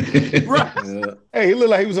church. Right. Yeah. Hey, he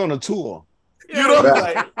looked like he was on a tour. You know,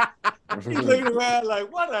 like he's looking around like,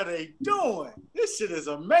 what are they doing? This shit is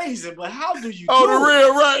amazing, but how do you do the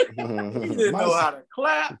real right? He didn't know how to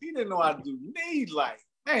clap. He didn't know how to do knee, like,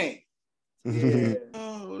 man. Yeah.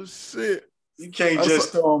 Oh shit. You can't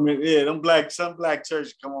just throw him in. Yeah, some black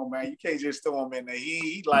church, come on, man. You can't just throw him in there.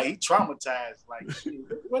 He traumatized. Like, shit,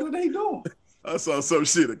 what are they doing? I saw some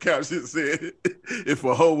shit. A caption said, if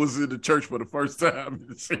a hoe was in the church for the first time.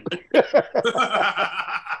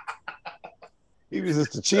 He was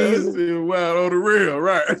just a cheese. Wow, on the real,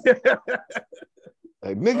 right?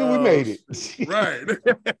 Like, nigga, we made it. Right.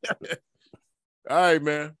 All right,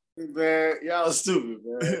 man. Man, y'all stupid,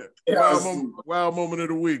 man. Wild moment of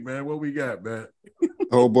the week, man. What we got, man?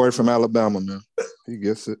 Old boy from Alabama, man. He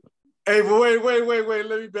gets it. Hey, but wait.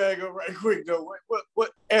 Let me back up right quick, though.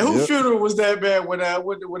 What? And whose funeral was that, man? When that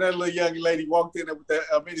little young lady walked in there with that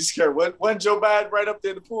mini skirt? Wasn't Joe Biden right up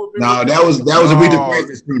there in the pool? No, that was Aretha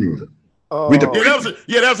Franklin's funeral.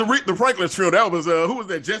 That was Aretha Franklin's funeral. That was who was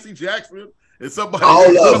that? Jesse Jackson and somebody.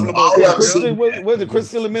 All of them. Was it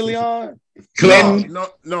Christina Milian? Clinton? No.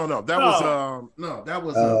 That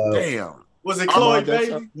was damn. Was it Chloe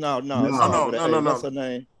Bailey? No. What's her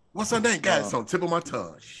name? What's her name? God, it's on the tip of my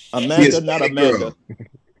tongue. Amanda, not Amanda.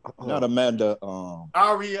 Not Amanda.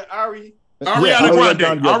 Ariana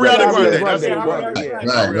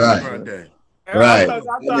Grande. Right. I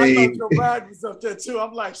thought Joe Biden was up there too.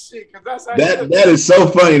 I'm like, shit, because that's how that is so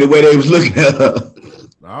funny the way they was looking at her.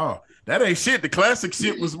 Oh, that ain't shit. The classic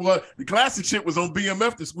shit was on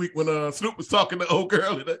BMF this week when Snoop was talking to old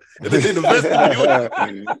girl in the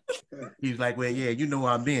vestibule. He's like, well, yeah, you know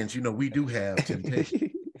our men's, you know, we do have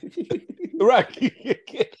temptation. Right.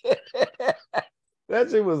 That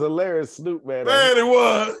shit was hilarious, Snoop, man. Man, it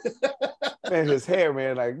was. Man, his hair,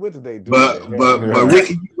 man, like, what did they do? But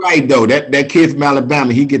Ricky, you're right, though. That kid from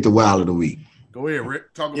Alabama, he get the wild of the week. Go ahead,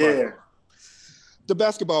 Rick. Talk about it. The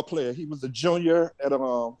basketball player, he was a junior at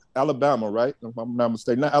Alabama, right? If I'm not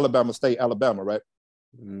mistaken. Not Alabama State, Alabama, right?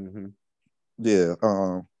 Mm-hmm. Yeah.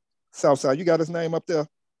 Southside, you got his name up there?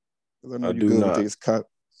 I know you good with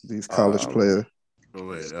these college players.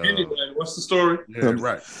 Go ahead. Anyway, what's the story? Yeah,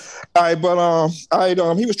 right. All right, but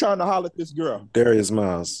he was trying to holler at this girl. Darius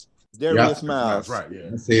Miles. Miles. Right,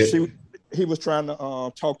 yeah. He was trying to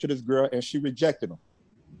talk to this girl, and she rejected him.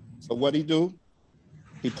 So what he do?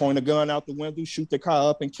 He point a gun out the window, shoot the car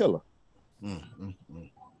up, and kill her. You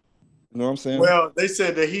know what I'm saying? Well, they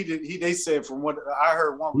said that they said from what I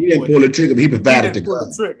heard, he didn't pull the trigger, but he provided the gun.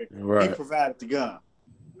 Right. He provided the gun.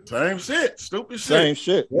 Same shit. Stupid shit. Same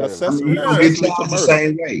shit. Yeah. Accessory. He charged the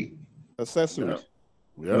same way. Accessory. Yep.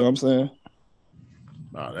 You know what I'm saying?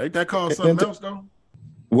 Nah, ain't that called something else, though?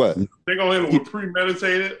 What? They gonna hit him with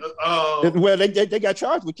premeditated. Well, they got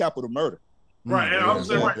charged with capital murder. Right, and I'm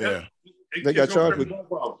saying, right, yeah. They got charged with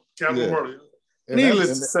Captain yeah. Murray.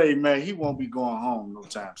 Needless to say, man, he won't be going home no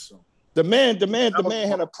time soon. The man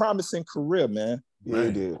had a promising career, man. Yeah,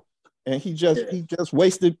 he did. And he just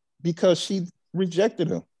wasted because she rejected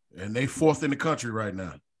him. And they fourth in the country right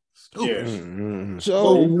now. Stupid. Yeah.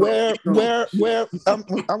 So where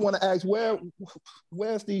I want to ask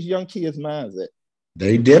where's these young kids' minds at?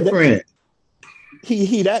 They different.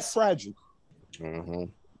 He that fragile. Mm-hmm.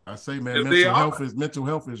 I say, man, mental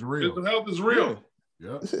health is real. Mental health is real.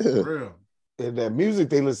 Yeah, real. And that music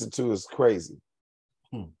they listen to is crazy.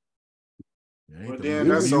 But then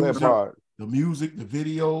that's so hard. The music, the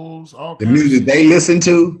videos, all the music they listen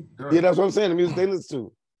to. Yeah, that's what I'm saying. The music they listen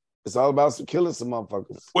to. It's all about killing some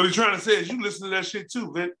motherfuckers. What he's trying to say is you listen to that shit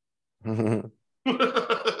too, Vic.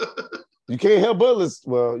 You can't help but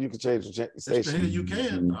listen. Well, you can change the station. You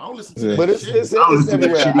can. I don't listen to that. But it's shit.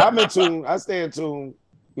 everywhere. I'm in tune. I stay in tune.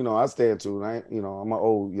 I stay in tune. I'm an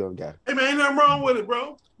old young guy. Hey man, ain't nothing wrong with it,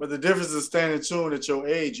 bro. But the difference is staying in tune at your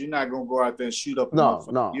age. You're not gonna go out there and shoot up.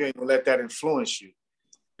 No. You ain't gonna let that influence you.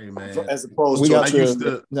 Hey man, as opposed to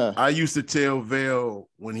I used to tell Vale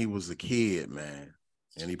when he was a kid, man,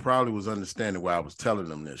 and he probably was understanding why I was telling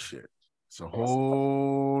him this shit. It's a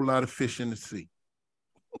whole lot of fish in the sea.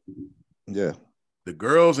 Yeah. The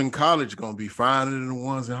girls in college gonna be finer than the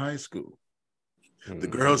ones in high school. The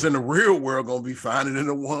girls in the real world gonna be finer than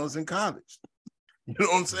the ones in college. You know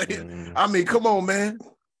what I'm saying? I mean, come on, man.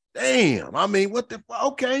 Damn. I mean,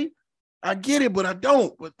 okay. I get it, but I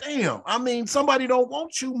don't. But damn, I mean, somebody don't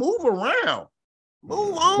want you. Move around.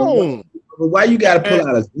 Move on. But why you got to pull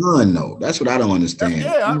out a gun, though? That's what I don't understand.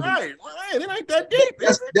 All right. It ain't that deep.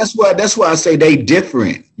 That's why I say they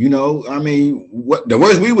different. I mean, what the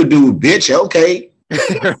worst we would do, bitch. Okay. You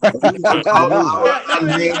gotta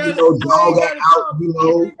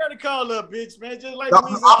call up, bitch, man. Just like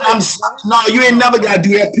no, you ain't never got to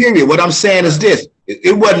do that. Period. What I'm saying is this: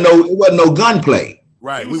 it wasn't no gunplay.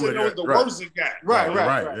 Right, we were the worst it got.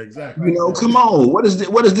 Right, exactly. Come on. What is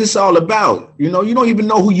this all about? You don't even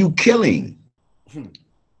know who you killing, and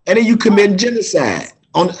then you commit genocide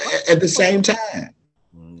at the same time.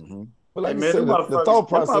 But like you said, the thought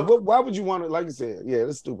process. Why would you want to? Like you said, yeah,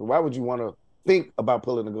 that's stupid. Why would you want to think about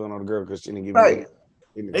pulling a gun on a girl because she didn't give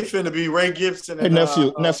you? They finna be Ray Gibson and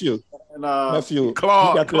nephew.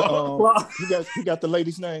 Clark. You got the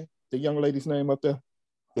lady's name, the young lady's name up there.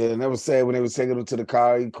 Yeah, and that was sad when they was taking him to the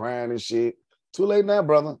car, he crying and shit. Too late now,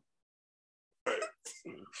 brother.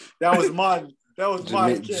 That was Martin.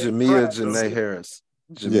 Jamia Janae Harris.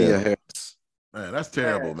 Harris. Man, that's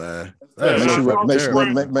terrible, man.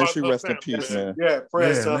 Make sure rest in peace, man. Yeah,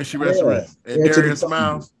 make sure rest in peace. And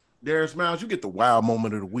Darius Miles, you get the wild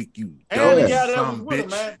moment of the week. You dumb some bitch.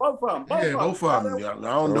 Man. Both of them.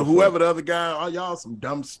 I don't know whoever the other guy are. Y'all some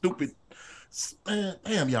dumb, stupid. Man,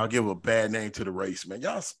 damn, y'all give a bad name to the race, man.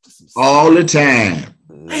 Y'all all the time.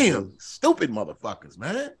 Damn, stupid motherfuckers,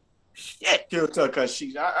 man. Shit.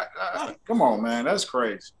 Come on, man. That's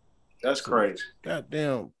crazy. That's crazy.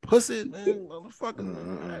 Goddamn pussy, man,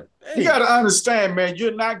 motherfucker. You gotta understand, man.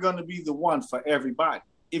 You're not gonna be the one for everybody.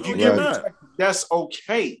 If you get rejected, that's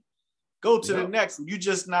okay. Go to the next one. You're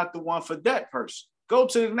just not the one for that person. Go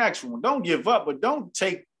to the next one. Don't give up, but don't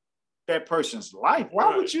take that person's life.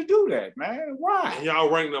 Why would you do that, man? Why? And y'all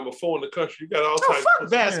rank number 4 in the country. You got all types of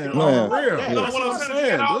basketball. That's what I'm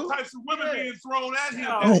saying. You got all types of women being thrown at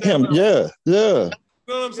him. Yeah. You know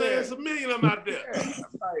what I'm saying? There's a million of them out there.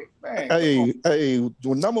 Hey,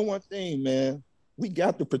 the number one thing, man, we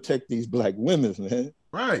got to protect these black women, man.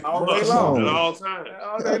 Right. All day long. At all times.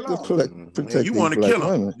 All day long. Protect you want to kill them.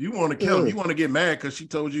 Women. You want to kill them. You want to get mad because she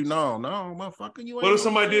told you, no, motherfucker, you ain't. What if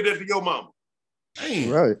somebody did that to your mama? Damn.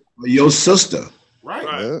 Right. Your sister. Right.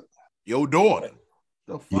 Yeah. Your daughter.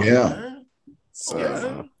 The fuck, man?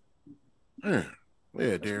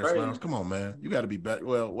 Yeah, Darius Miles. Come on, man. You got to be better.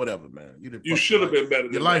 Well, whatever, man. You should have been better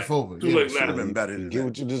than your life over. Too late now. Should have been better than Get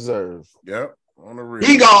what you deserve. Yep. On the real.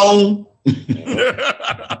 He gone.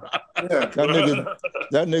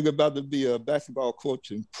 That nigga about to be a basketball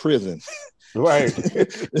coach in prison. Right. That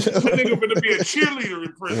nigga gonna be a cheerleader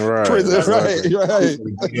in prison. Right.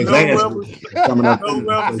 You ain't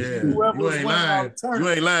lying. You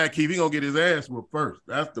ain't lying, Keith. He gonna get his ass whooped first.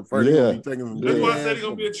 That's the first. Yeah. That's why I said he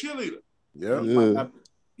gonna be a cheerleader. Yeah.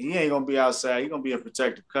 He ain't gonna be outside. He gonna be in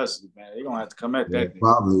protective custody, man. They gonna have to come at that.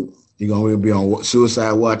 Probably. He gonna be on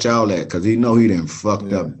suicide watch, all that, because he know he done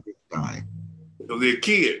fucked up big time. So they're a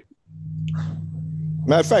kid.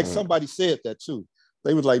 Matter of fact, somebody said that too.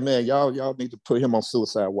 They was like, man, y'all need to put him on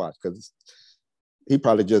suicide watch because he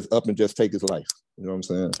probably just up and just take his life. You know what I'm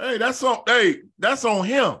saying? Hey, that's on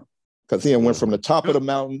him. Because he went from the top of the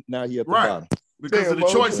mountain, now he at the bottom. Because of the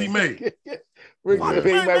choice he made. Rick might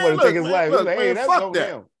want to take his life. He's like, hey, that's on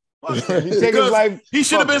him. He take his life. He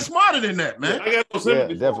should have been smarter than that, man. I got no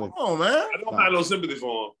sympathy. Definitely. Come on, man. I don't have no sympathy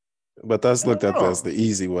for him. But that's looked at as the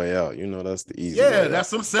easy way out. You know, that's the easy way Yeah, out. that's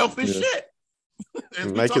some selfish shit.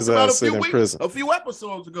 Make his ass sit in prison. A few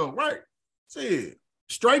episodes ago, right? See,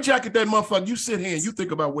 straight jacket that motherfucker. You sit here and you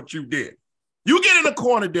think about what you did. You get in the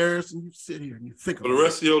corner, Darius, and you sit here and you think for the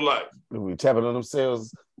rest of your life. We tapping on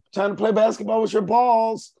themselves, trying to play basketball with your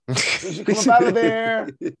balls. You come up out of there.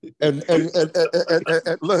 And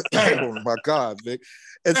look, oh my God, Vic.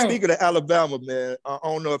 And speaking of Alabama, man, I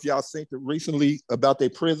don't know if y'all seen it recently about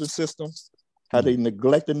their prison system, how they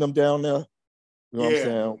neglecting them down there. You know what I'm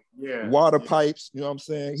saying? Yeah. Water pipes, you know what I'm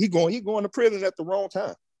saying? He going to prison at the wrong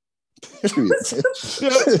time. Is it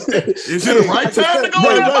the right time to go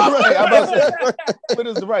in? What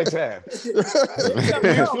is the right time?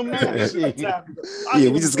 Yeah,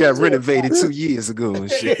 we just got renovated 2 years ago and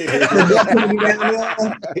shit.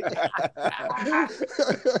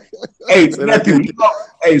 Hey,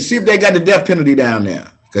 see if they got the death penalty down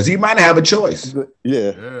there, because he might have a choice.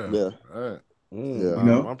 Yeah. Right. Yeah, you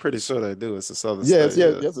know? I'm pretty sure they do. It's a southern state.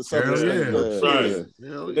 It's a southern state. Right.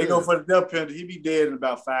 They go for the death penalty. He be dead in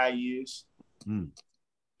about 5 years.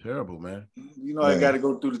 Terrible, man. You know, they got to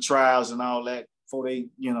go through the trials and all that before they,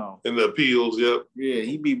 you know. And the appeals, yep. Yeah,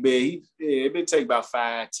 he be big. It may take about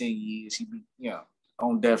 5-10 years. He be,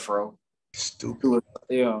 on death row. Stupid.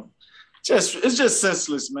 It's just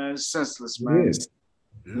senseless, man. It's senseless, man.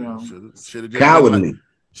 Yeah. Should have cowardly.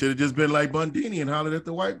 Should have just been like Bundini and hollered at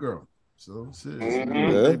the white girl. So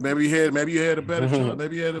maybe you had a better choice.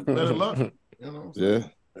 Maybe you had a better luck. You know.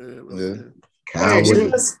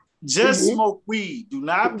 Just smoke weed. Do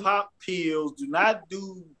not pop pills. Do not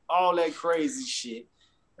do all that crazy shit.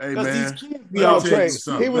 Hey man,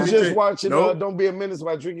 he was just watching Don't Be a Menace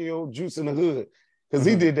by drinking your juice in the hood, because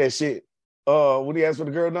he did that shit. When he asked for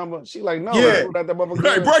the girl number, she like, no, that motherfucker.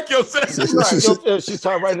 Right, break your senses. Right. She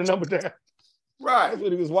started writing the number down. Right, that's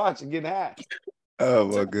what he was watching, getting high. Oh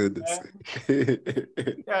my goodness. You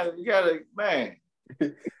gotta, man.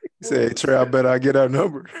 He said, Trey, I bet I get our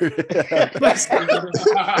number.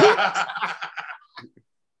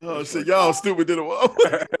 Oh shit, y'all stupid to the wall.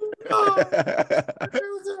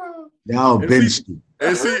 Y'all been stupid.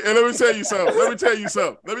 And let me tell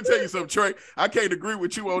you something, Trey. I can't agree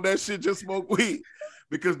with you on that shit. Just smoke weed.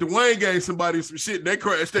 Because Dwayne gave somebody some shit and they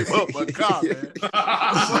crashed their motherfucking car, man.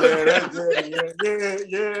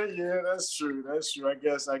 That's true.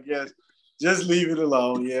 I guess. Just leave it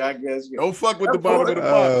alone. Yeah, I guess. Don't fuck with the bottom of the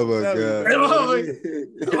box. Oh my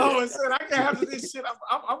God. Said, I can't have this shit.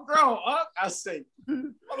 I'm grown. I say,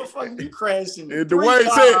 motherfucker, you crashing. And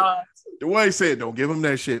Dwayne said, don't give him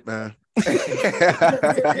that shit, man.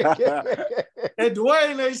 And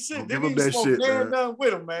Dwayne ain't shit. Give him that shit, man. Nothing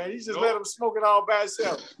with him, man. He just let him smoke it all by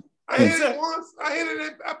himself. I hit it once. I hit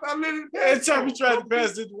it. I let it pass. Every time he tried to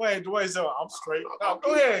pass it, Dwayne said, I'm straight. No,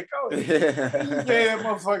 go ahead. He gave that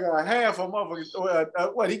motherfucker a half a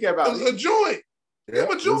motherfucker. What he got about? It was a joint. Yeah,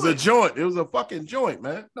 it was a joint. It was a fucking joint,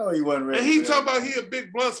 man. No, he wasn't ready. And he talking about he a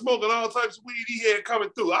big blunt smoking all types of weed he had coming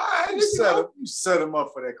through. You set him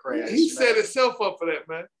up for that crash. He set himself up for that,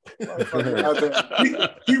 man.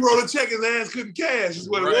 he wrote a check, his ass couldn't cash, is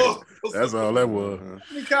what it was. That's all that was. How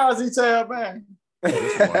many cars he tell, man?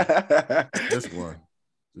 This one.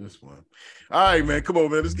 All right, man. Come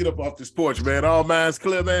on, man. Let's get up off this porch, man. All minds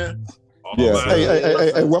clear, man.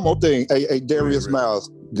 Hey, one more thing. Hey, Darius Miles.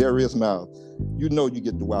 You know you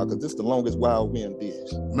get the wild, because this is the longest wild wind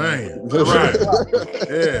dish. Man. Right.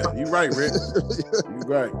 Yeah, you right, Rick. You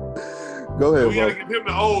right. Go ahead, we gotta give him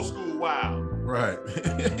the old school wild. Right.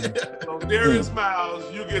 So Darius Miles,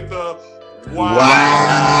 you get the wild. Wow.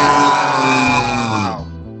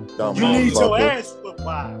 You need your ass for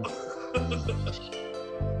wild.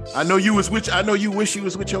 I know you wish you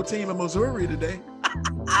was with your team in Missouri today.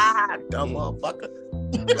 Dumb motherfucker.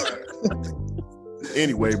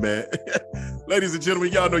 Anyway, man. Ladies and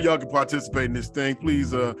gentlemen, y'all know y'all can participate in this thing.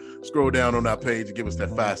 Please scroll down on our page and give us that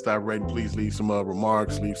 5-star rating. Please leave some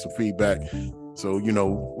remarks, leave some feedback. So, we're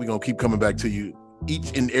going to keep coming back to you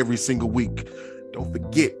each and every single week. Don't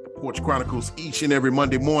forget, Porch Chronicles each and every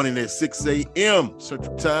Monday morning at 6 a.m.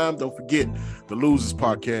 Central Time. Don't forget the Losers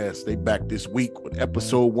Podcast. They back this week with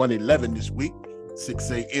episode 111 this week,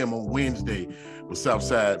 6 a.m. on Wednesday with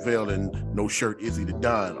Southside Vale and No Shirt Izzy the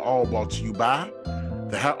Don. All brought to you by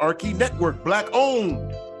the Hierarchy Network,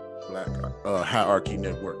 Black-owned Hierarchy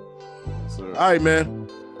Network. All right, man.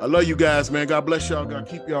 I love you guys, man. God bless y'all. God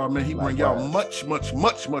keep y'all, man. He bring y'all much, much,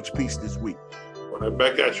 much, much peace this week. Right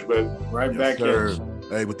back at you, baby. Right back at you.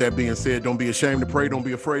 Hey, with that being said, don't be ashamed to pray. Don't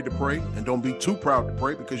be afraid to pray. And don't be too proud to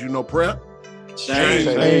pray because you know prayer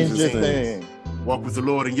changes things. Walk with the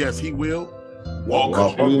Lord, and yes, he will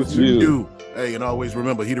Walk with you. Hey, and always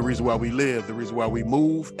remember, he the reason why we live, the reason why we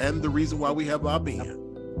move, and the reason why we have our being.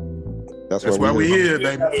 That's why we here,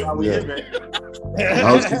 baby. That's why we here, man.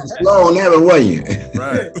 I was slow on that one, wasn't you?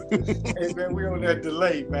 Right. Hey, man, we on that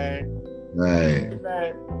delay, man. Right. Hey,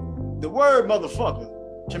 man, the word motherfucker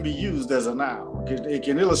can be used as a noun. It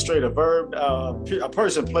can illustrate a verb, a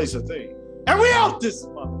person, place, a thing. And we out this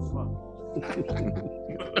motherfucker.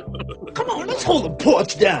 Come on, let's hold the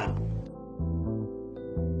porch down.